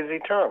something that is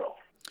eternal?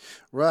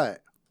 Right.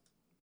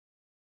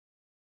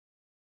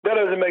 That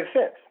doesn't make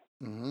sense.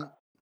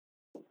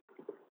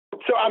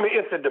 So, I mean,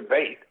 it's a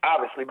debate,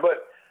 obviously,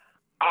 but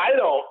I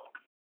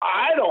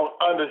don't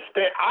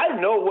understand. I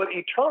know what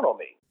eternal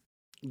means.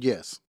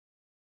 Yes.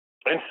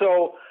 And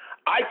so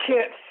I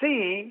can't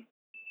see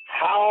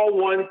how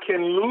one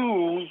can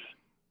lose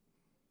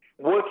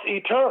what's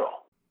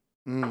eternal.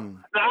 Now,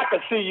 I can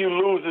see you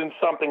losing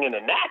something in the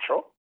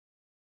natural.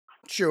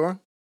 Sure.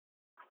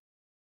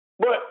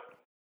 But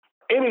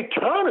in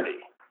eternity.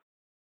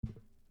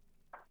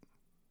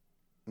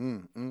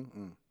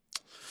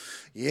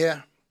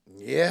 Yeah,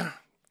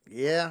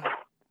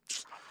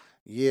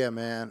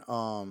 man.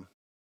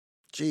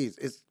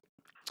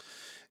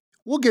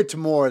 We'll get to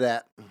more of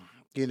that,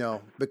 you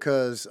know,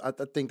 because I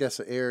think that's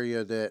an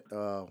area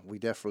that we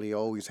definitely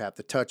always have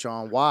to touch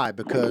on. Why?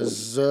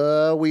 Because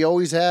we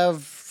always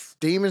have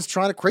demons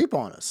trying to creep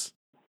on us.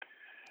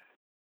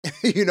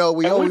 You know,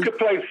 we could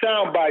play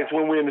sound bites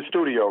when we're in the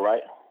studio,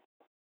 right?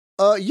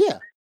 Yeah.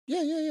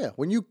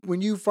 When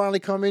you finally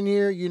come in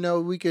here, you know,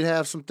 we could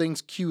have some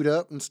things queued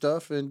up and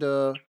stuff, and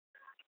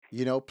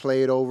you know,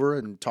 play it over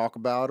and talk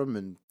about them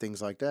and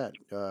things like that.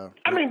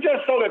 I mean,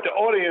 just so that the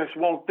audience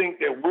won't think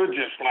that we're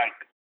just like.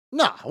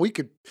 Nah, we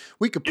could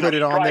put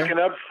it on there. Striking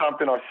up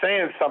something or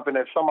saying something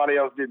that somebody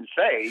else didn't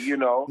say, you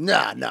know.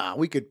 Nah.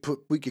 We could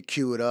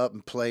queue it up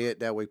and play it.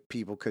 That way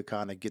people could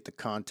kind of get the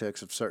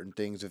context of certain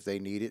things if they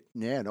need it.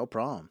 Yeah, no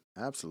problem.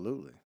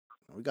 Absolutely.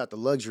 We got the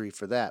luxury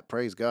for that.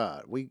 Praise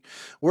God.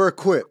 We're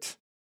equipped.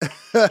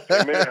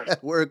 Amen.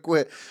 We're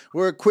equipped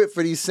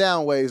for these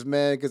sound waves,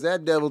 man, because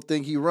that devil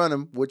think he run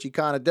them, which he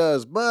kind of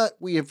does, but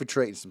we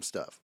infiltrating some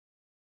stuff.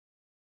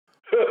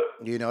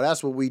 You know,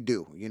 that's what we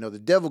do. You know, the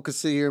devil could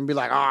sit here and be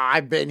like, oh,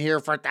 I've been here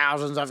for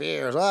thousands of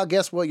years. Well,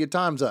 guess what? Your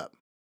time's up.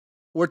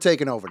 We're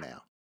taking over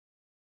now.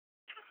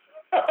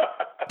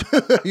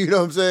 You know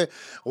what I'm saying?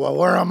 Well,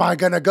 where am I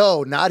going to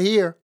go? Not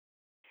here.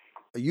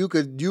 You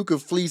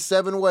could flee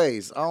 7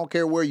 ways. I don't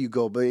care where you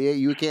go, but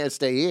you can't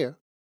stay here.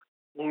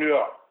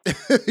 Yeah.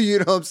 You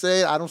know what I'm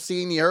saying? I don't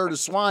see any herd of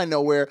swine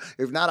nowhere.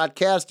 If not, I'd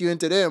cast you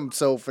into them.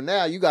 So for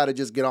now, you got to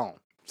just get on.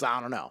 So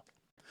I don't know.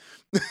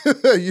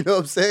 You know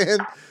what I'm saying?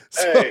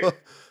 Hey. So,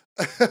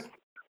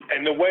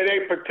 and the way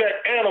they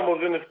protect animals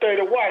in the state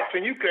of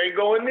Washington, you can't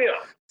go in there.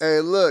 Hey,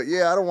 look,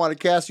 yeah, I don't want to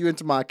cast you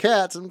into my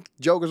cats. And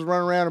jokers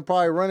running around and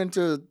probably run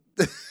into.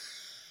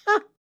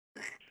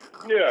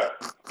 Yeah.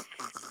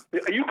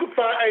 You could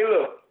find. Hey,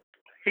 look.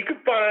 He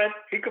could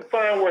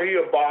find where he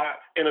abides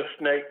in a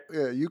snake.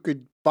 Yeah, you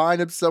could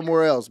find him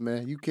somewhere else,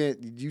 man. You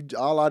can't.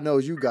 All I know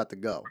is you got to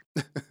go.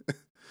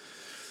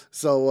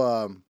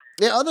 So,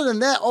 yeah. Other than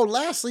that,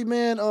 lastly,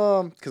 man,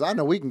 because I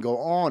know we can go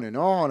on and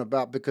on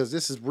about, because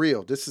this is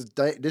real. This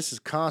is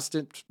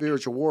constant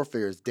spiritual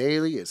warfare. It's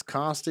daily. It's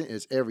constant.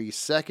 It's every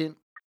second.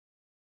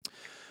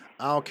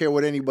 I don't care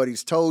what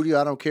anybody's told you.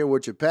 I don't care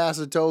what your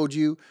pastor told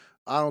you.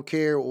 I don't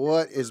care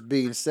what is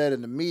being said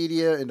in the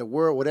media, in the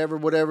world, whatever.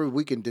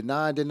 We can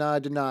deny,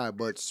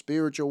 but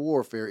spiritual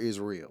warfare is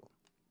real.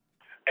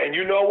 And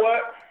you know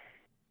what?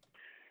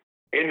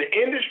 In the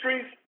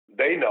industries,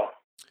 they know.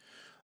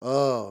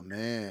 Oh,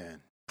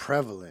 man.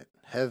 Prevalent.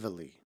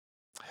 Heavily.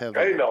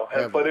 They know.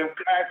 And for them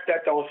cats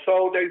that don't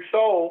sold they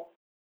soul,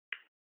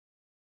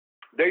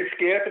 they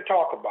scared to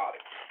talk about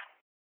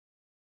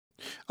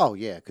it. Oh,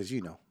 yeah, because,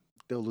 you know,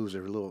 they'll lose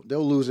their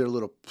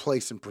little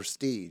place and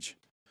prestige.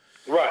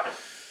 Right.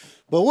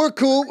 But we're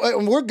cool.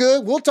 We're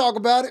good. We'll talk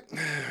about it.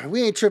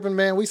 We ain't tripping,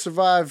 man. We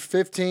survived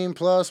 15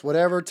 plus,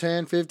 whatever,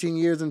 10, 15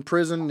 years in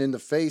prison in the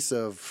face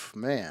of,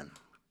 man.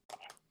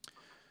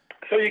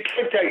 So you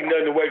can't take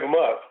nothing away from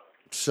us.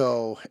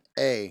 So,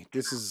 hey,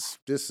 this is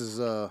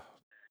because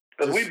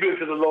we've been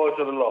to the Lord.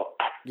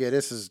 Yeah,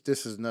 this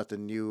is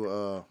nothing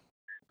new.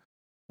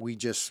 We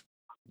just,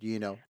 you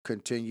know,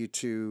 continue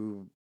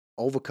to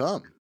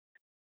overcome.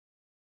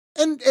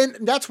 And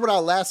that's what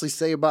I'll lastly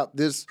say about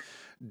this.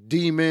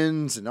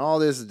 Demons and all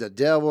this, the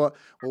devil.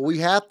 What we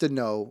have to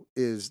know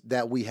is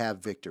that we have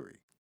victory.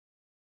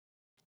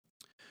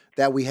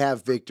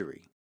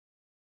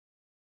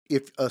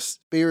 If a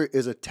spirit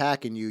is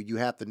attacking you, you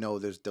have to know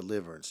there's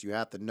deliverance. You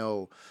have to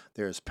know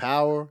there's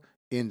power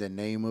in the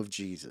name of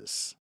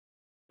Jesus.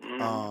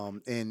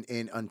 And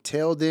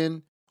until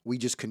then, we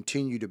just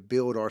continue to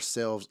build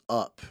ourselves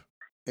up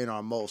in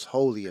our most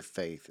holy of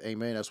faith.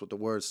 Amen. That's what the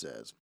word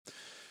says.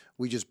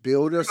 We just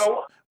build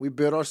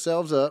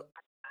ourselves up.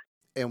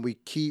 And we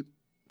keep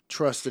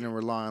trusting and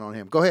relying on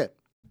him. Go ahead.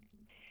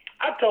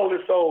 I told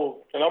this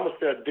old, and I'm going to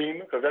say a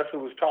demon, because that's who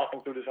was talking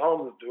to this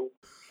homeless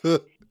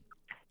dude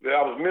that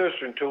I was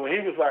ministering to. And he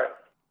was like,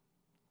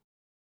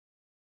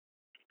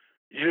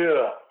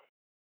 yeah,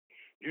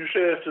 you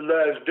say it's the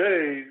last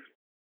days.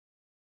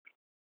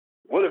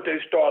 What if they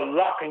start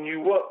locking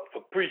you up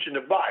for preaching the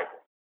Bible?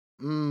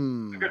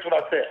 Guess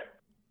what I said?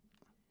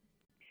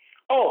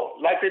 Oh,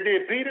 like they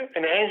did Peter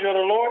and the angel of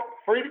the Lord,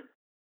 freedom?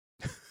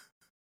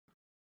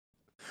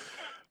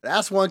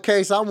 That's one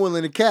case I'm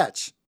willing to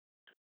catch.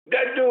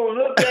 That dude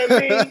looked at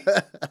me.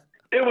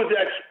 It was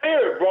that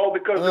spirit, bro,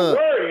 because the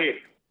word hit.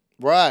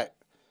 Right.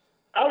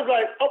 I was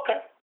like, okay.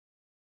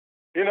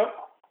 You know,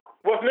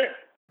 what's next?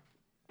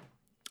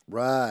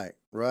 Right.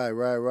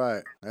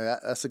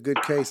 That's a good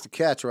case to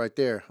catch right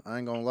there. I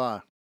ain't gonna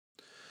lie.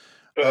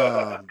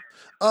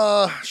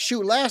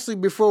 Shoot, lastly,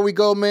 before we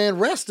go, man,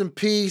 rest in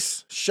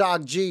peace,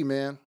 Shock G,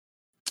 man.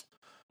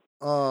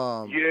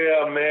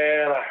 Yeah,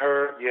 man, I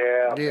heard.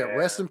 Yeah, man.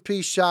 Rest in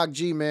peace, Shock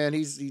G, man.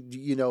 He's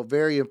you know,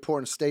 very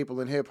important staple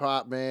in hip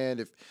hop,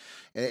 man.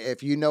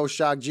 If you know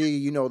Shock G,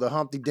 you know the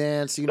Humpty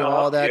Dance, you know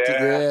all that.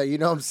 Yeah, you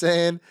know what I'm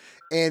saying.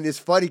 And it's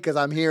funny because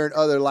I'm hearing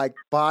other like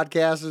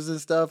podcasters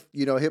and stuff,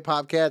 you know, hip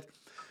hop cats,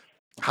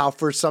 how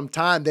for some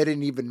time they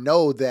didn't even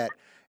know that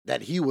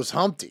he was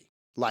Humpty,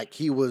 like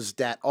he was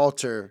that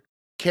alter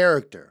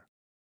character.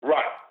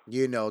 Right.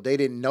 You know, they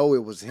didn't know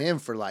it was him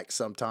for like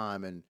some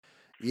time. And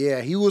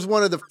yeah, he was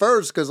one of the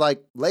first, because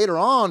like later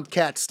on,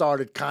 cats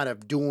started kind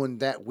of doing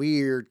that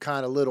weird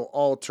kind of little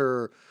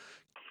alter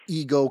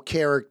ego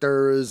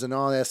characters and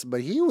all that. But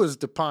he was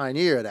the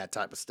pioneer of that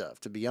type of stuff,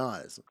 to be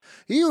honest.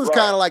 He was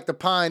kind of like the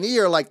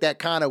pioneer, like that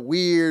kind of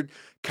weird,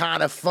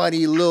 kind of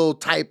funny little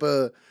type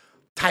of,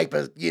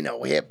 you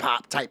know, hip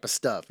hop type of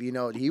stuff. You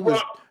know, he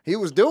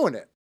was doing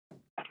it.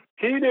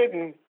 He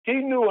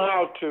knew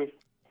how to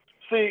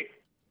see.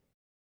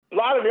 A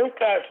lot of them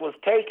cats was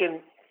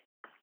taking,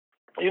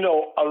 you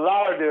know, a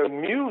lot of their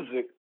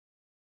music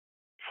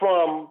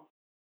from,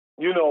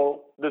 you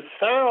know, the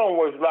sound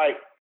was like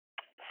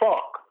funk,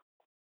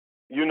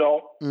 you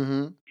know,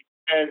 and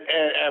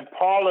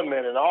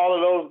Parliament and all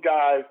of those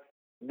guys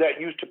that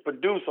used to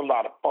produce a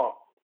lot of funk,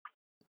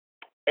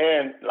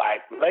 and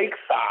like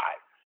Lakeside.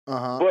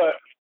 But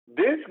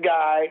this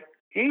guy,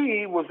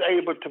 he was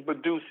able to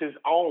produce his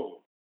own.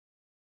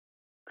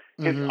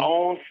 his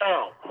own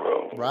sound.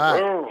 Right.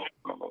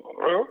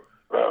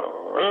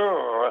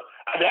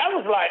 That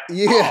was like,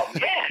 Yeah. oh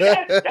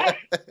man, that's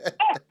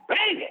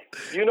banging.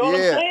 You know what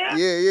I'm saying?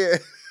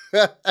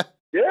 Yeah.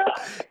 Yeah.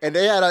 And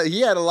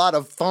he had a lot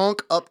of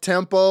funk, up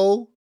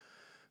tempo,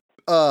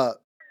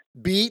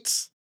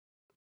 beats.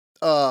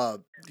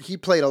 He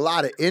played a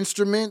lot of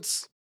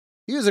instruments.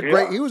 He was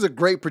a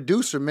great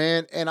producer,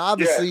 man. And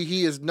obviously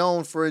he is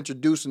known for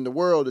introducing the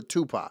world to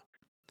Tupac.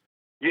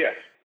 Yes.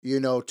 You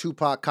know,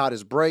 Tupac caught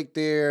his break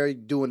there,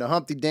 doing the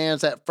Humpty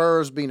dance at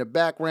first, being a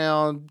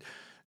background,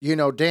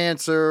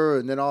 dancer,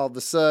 and then all of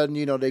a sudden,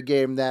 they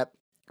gave him that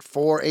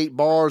 4-8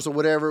 bars or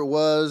whatever it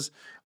was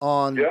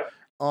on the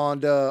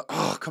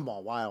come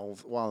on, while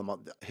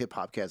hip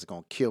hop cats are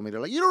gonna kill me. They're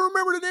like, you don't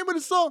remember the name of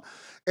the song?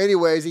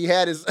 Anyways, he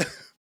had his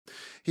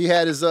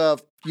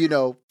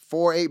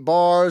 4-8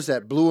 bars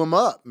that blew him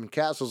up, and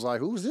Cass was like,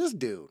 who's this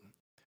dude?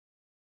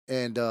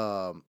 And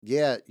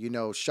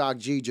Shock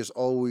G just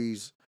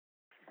always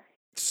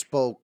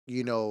spoke,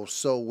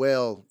 so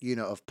well,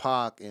 of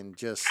Pac, and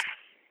just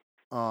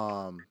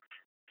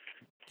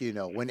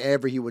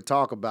whenever he would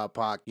talk about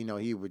Pac,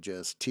 he would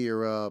just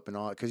tear up and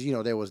all, because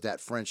there was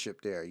that friendship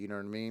there, you know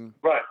what I mean?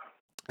 Right.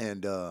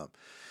 And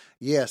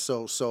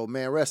so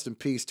man, rest in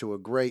peace to a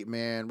great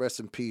man. Rest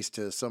in peace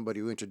to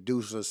somebody who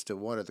introduced us to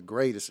one of the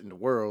greatest in the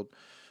world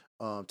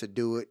to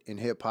do it in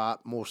hip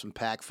hop. Most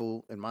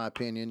impactful, in my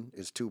opinion,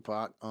 is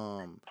Tupac.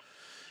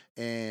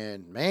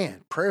 And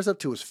man, prayers up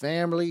to his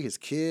family, his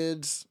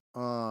kids.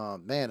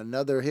 Man,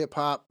 another hip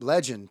hop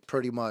legend,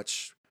 pretty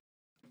much,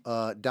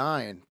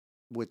 dying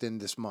within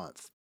this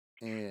month.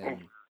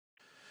 And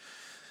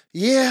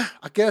yeah,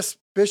 I guess,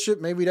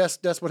 Bishop, maybe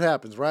that's what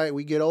happens, right?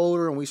 We get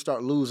older and we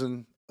start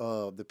losing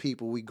the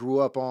people we grew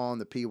up on,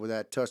 the people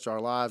that touched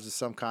our lives in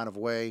some kind of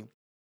way.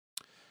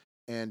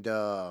 And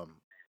to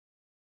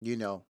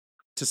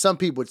some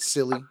people it's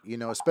silly,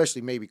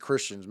 especially maybe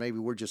Christians. Maybe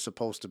we're just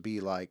supposed to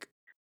be like,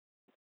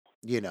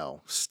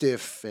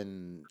 stiff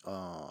and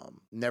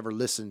never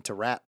listened to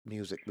rap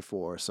music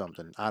before or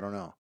something. I don't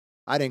know.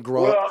 I didn't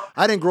grow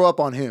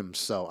up on hymns,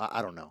 so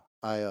I don't know.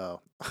 I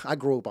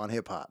grew up on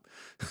hip hop.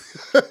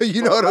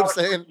 You know what I'm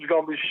saying? You're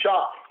gonna be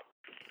shocked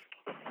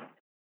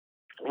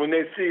when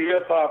they see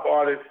hip hop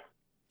artists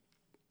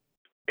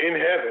in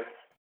heaven.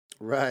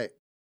 Right.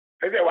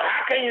 They say, "Well,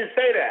 how can you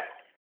say that?"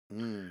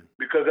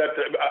 Because I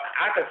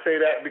can say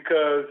that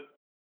because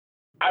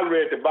I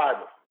read the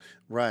Bible.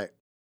 Right.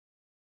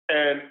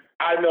 And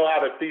I know how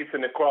the thief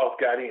and the cross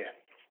got in.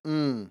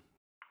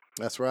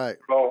 That's right.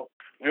 So,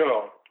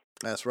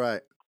 That's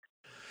right.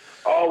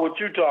 All what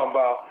you talking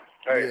about.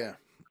 Hey,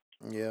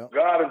 yeah.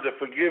 God is a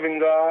forgiving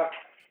God.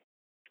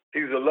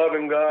 He's a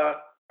loving God.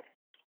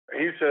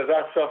 And he says,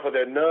 I suffer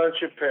that none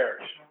should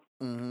perish,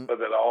 but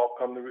that all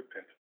come to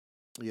repentance.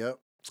 Yep.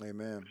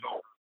 Amen.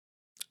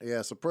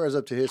 Yeah, so prayers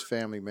up to his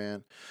family,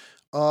 man.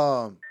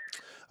 All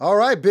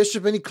right,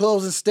 Bishop, any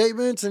closing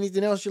statements?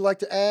 Anything else you'd like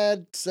to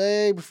add,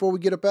 say, before we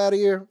get up out of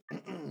here?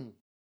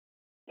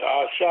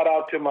 Shout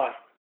out to my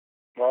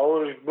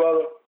oldest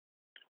brother,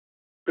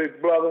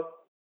 big brother.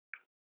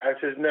 That's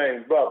his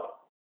name, brother.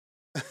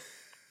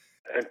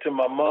 And to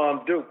my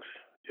mom, Dukes,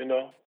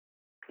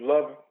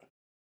 love him.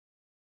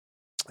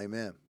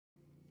 Amen.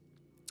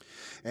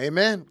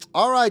 Amen.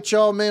 All right,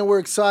 y'all, man. We're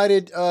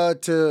excited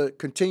to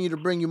continue to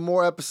bring you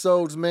more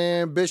episodes,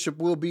 man. Bishop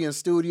will be in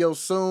studio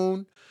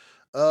soon.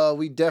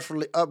 We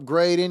definitely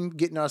upgrading,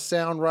 getting our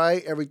sound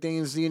right.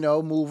 Everything's,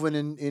 moving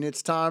in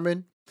its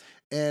timing.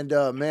 And,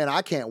 man,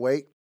 I can't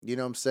wait. You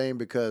know what I'm saying?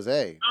 Because,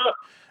 hey,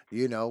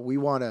 we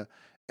want to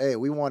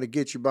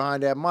get you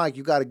behind that mic.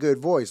 You got a good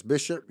voice,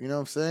 Bishop. You know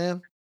what I'm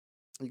saying?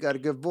 You got a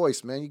good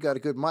voice, man. You got a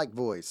good mic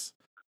voice.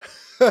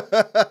 This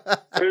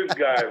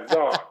guy is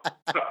gone.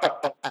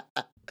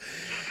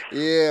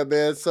 Yeah,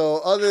 man.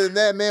 So other than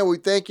that, man, we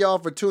thank y'all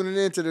for tuning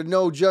in to the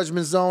No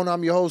Judgment Zone.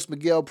 I'm your host,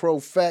 Miguel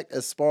Profect,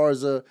 as far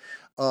as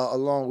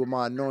along with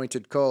my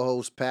anointed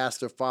co-host,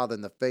 Pastor, Father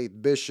in the Faith,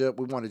 Bishop.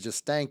 We want to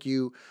just thank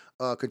you.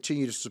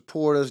 Continue to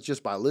support us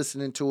just by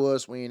listening to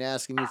us. We ain't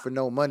asking you for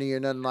no money or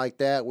nothing like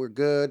that. We're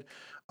good.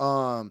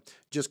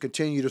 Just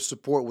continue to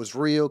support what's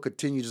real.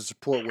 Continue to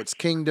support what's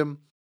kingdom.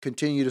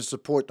 Continue to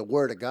support the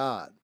Word of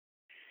God.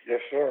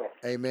 Yes, sir.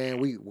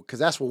 Amen. Because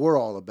that's what we're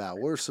all about.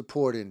 We're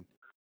supporting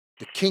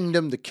the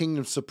kingdom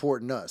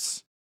supporting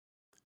us.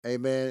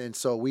 Amen. And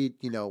so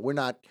we're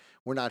not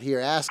here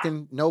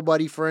asking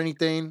nobody for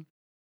anything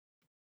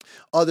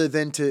other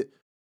than to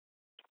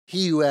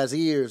he who has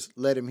ears,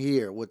 let him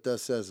hear what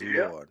thus says the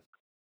Lord.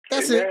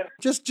 That's Amen. it.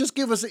 Just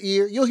give us an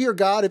ear. You'll hear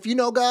God. If you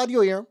know God,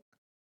 you'll hear him.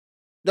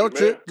 Don't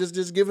trip.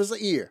 Just give us an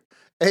ear.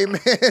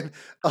 Amen.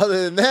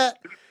 Other than that,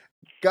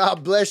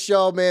 God bless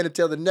y'all, man.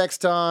 Until the next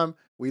time,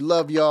 we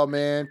love y'all,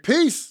 man.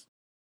 Peace.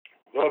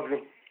 Love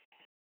you.